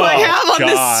longer do I have on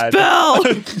this spell?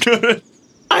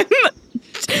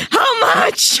 How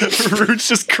much? Root's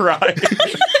just crying.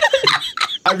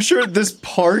 I'm sure this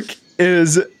park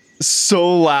is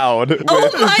so loud. Oh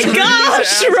my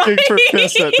gosh! Asking for Right?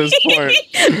 piss at this point.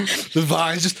 The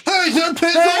vines just, hey, there's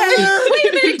piss over here. Wait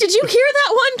a minute! Did you hear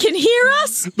that one? Can hear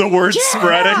us? The word's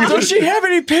spreading. Does she have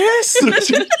any piss?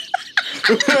 The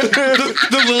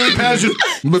lily pads just,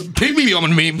 baby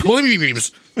on me,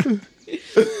 please.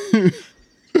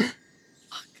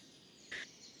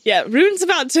 Yeah, Rune's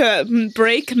about to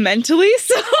break mentally,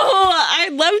 so I'd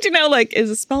love to know, is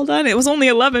the spell done? It was only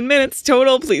 11 minutes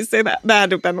total. Please say that. That had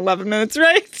to have been 11 minutes,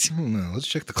 right? I don't know. Let's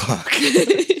check the clock.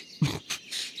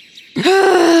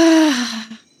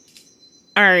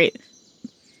 All right.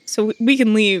 So we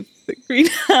can leave the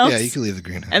greenhouse. Yeah, you can leave the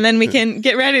greenhouse. And then we can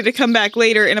get ready to come back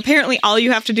later. And apparently all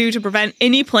you have to do to prevent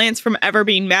any plants from ever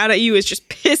being mad at you is just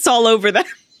piss all over them.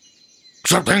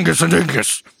 Except Angus and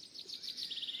Dingus.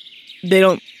 They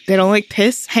don't like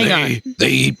piss? Hang on. They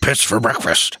eat piss for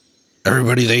breakfast.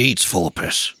 Everybody they eat's full of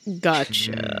piss.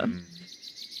 Gotcha.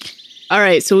 All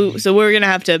right, so we're going to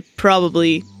have to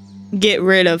probably get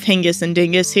rid of Hingus and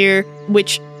Dingus here,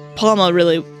 which Palma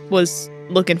really was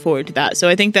looking forward to that. So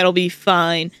I think that'll be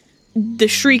fine. The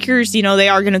Shriekers, they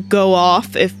are going to go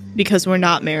off because we're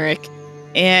not Merrick.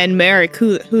 And Merrick,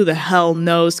 who the hell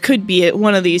knows, could be at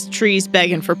one of these trees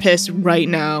begging for piss right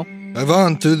now. I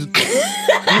want to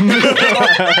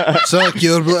suck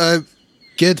your blood.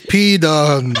 Get peed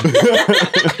on.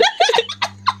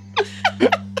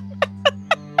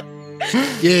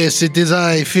 Yes, it is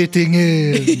I fitting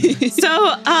in. So,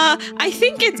 I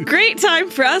think it's great time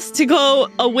for us to go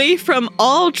away from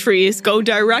all trees, go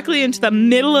directly into the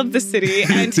middle of the city,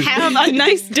 and have a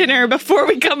nice dinner before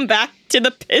we come back to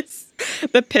the piss I'm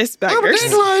a beggars.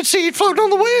 dandelion seed floating on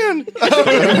the wind.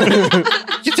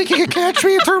 You think you can catch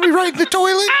me and throw me right in the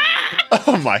toilet?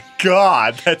 Oh my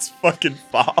god, that's fucking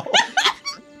foul.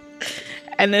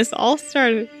 And this all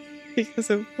started because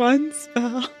of one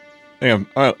spell. I think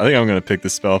I'm gonna pick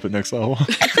this spell up at next level.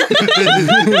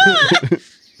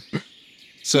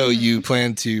 So you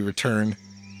plan to return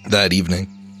that evening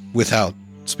without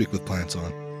Speak with Plants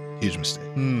on. Huge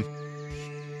mistake.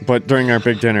 But during our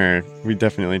big dinner, we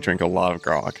definitely drink a lot of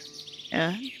grog.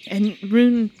 Yeah, and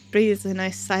Rune breathes a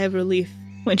nice sigh of relief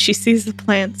when she sees the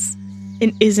plants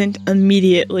and isn't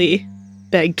immediately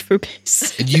begged for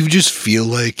piss. And you just feel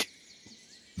like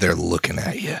they're looking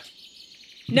at you.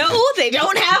 No, they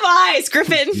don't have eyes,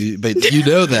 Griffin. But you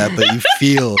know that, but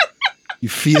you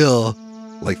feel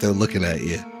like they're looking at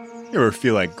you. You ever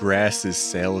feel like grass is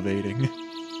salivating?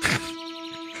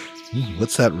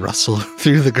 What's that rustle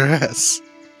through the grass?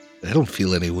 I don't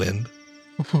feel any wind.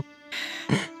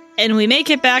 And we make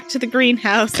it back to the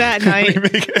greenhouse that night.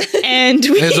 And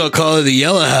we May as well call it the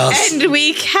Yellow House. and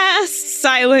we cast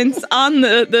silence on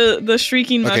the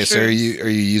shrieking Okay, mushrooms. so are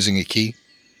you using a key?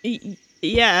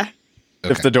 Yeah.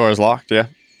 Okay. If the door is locked, yeah.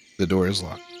 The door is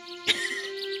locked.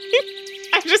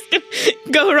 I'm just gonna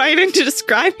go right into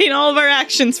describing all of our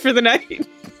actions for the night.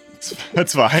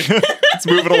 That's fine. Let's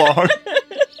move it along.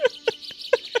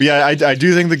 But yeah, I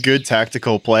do think the good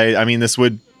tactical play, I mean, this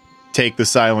would take the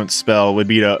silence spell, would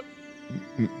be to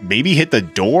maybe hit the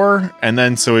door, and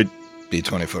then so it... Be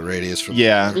 20-foot radius from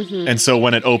Yeah, Mhm. and so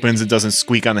when it opens, it doesn't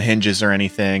squeak on the hinges or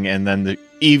anything, and then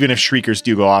even if shriekers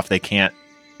do go off, they can't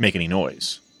make any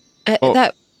noise.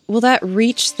 Will that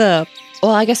reach the?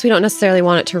 Well, I guess we don't necessarily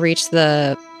want it to reach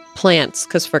the plants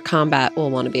because for combat, we'll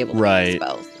want to be able to Right. use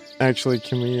spells. Actually,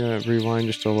 can we rewind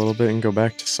just a little bit and go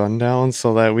back to sundown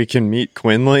so that we can meet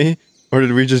Quinley? Or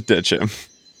did we just ditch him?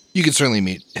 You could certainly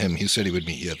meet him. He said he would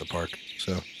meet you at the park.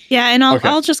 So Yeah, and Okay.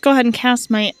 I'll just go ahead and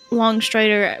cast my Long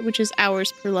Strider, which is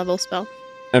hours per level spell,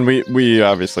 And we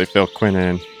obviously fill Quinn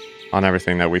in on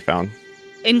everything that we found.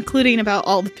 including about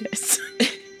all the piss.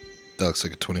 that looks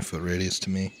like a 20-foot radius to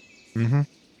me. Mm-hmm.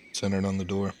 Centered on the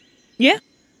door. Yeah,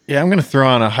 I'm going to throw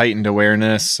on a heightened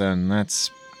awareness, and that's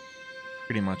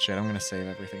pretty much it. I'm going to save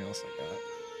everything else like that.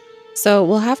 So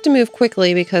we'll have to move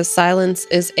quickly because silence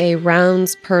is a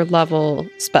rounds per level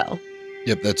spell.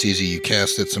 Yep, that's easy. You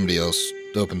cast it, somebody else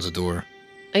opens the door.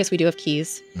 I guess we do have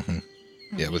keys.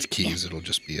 Yeah, with keys, it'll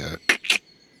just be a...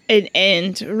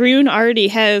 And Rune already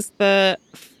has the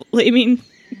flaming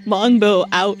longbow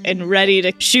out and ready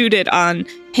to shoot it on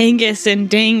Hangus and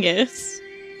Dangus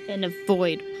and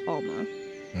avoid Palma.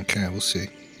 Okay, we'll see.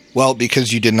 Well,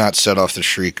 because you did not set off the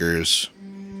Shriekers,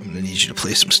 I'm going to need you to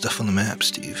place some stuff on the map,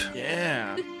 Steve.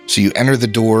 Yeah. So you enter the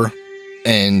door,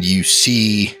 and you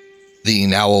see the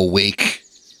now awake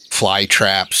fly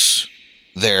traps,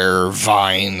 their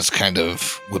vines kind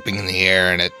of whipping in the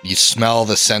air, and you smell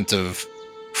the scent of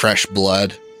fresh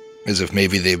blood, as if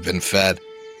maybe they've been fed.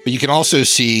 But you can also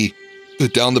see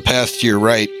that down the path to your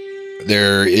right,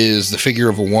 there is the figure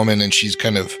of a woman, and she's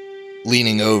kind of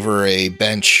leaning over a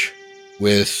bench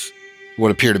with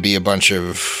what appear to be a bunch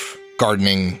of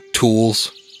gardening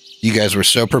tools. You guys were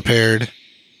so prepared.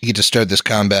 You get to start this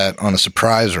combat on a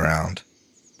surprise round,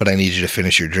 but I need you to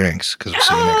finish your drinks because we'll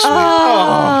see you next week.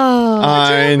 Oh,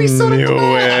 I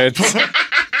knew it.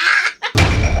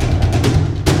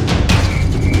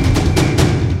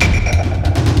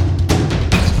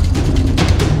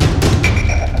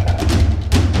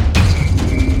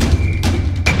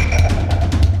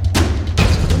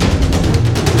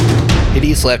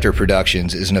 Hideous Laughter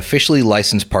Productions is an officially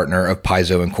licensed partner of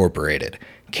Paizo Incorporated.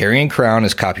 Carrying Crown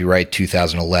is copyright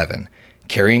 2011.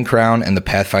 Carrying Crown and the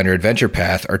Pathfinder Adventure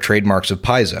Path are trademarks of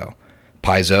Paizo.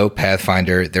 Paizo,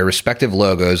 Pathfinder, their respective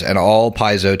logos, and all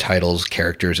Paizo titles,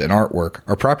 characters, and artwork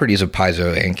are properties of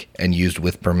Paizo Inc. and used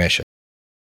with permission.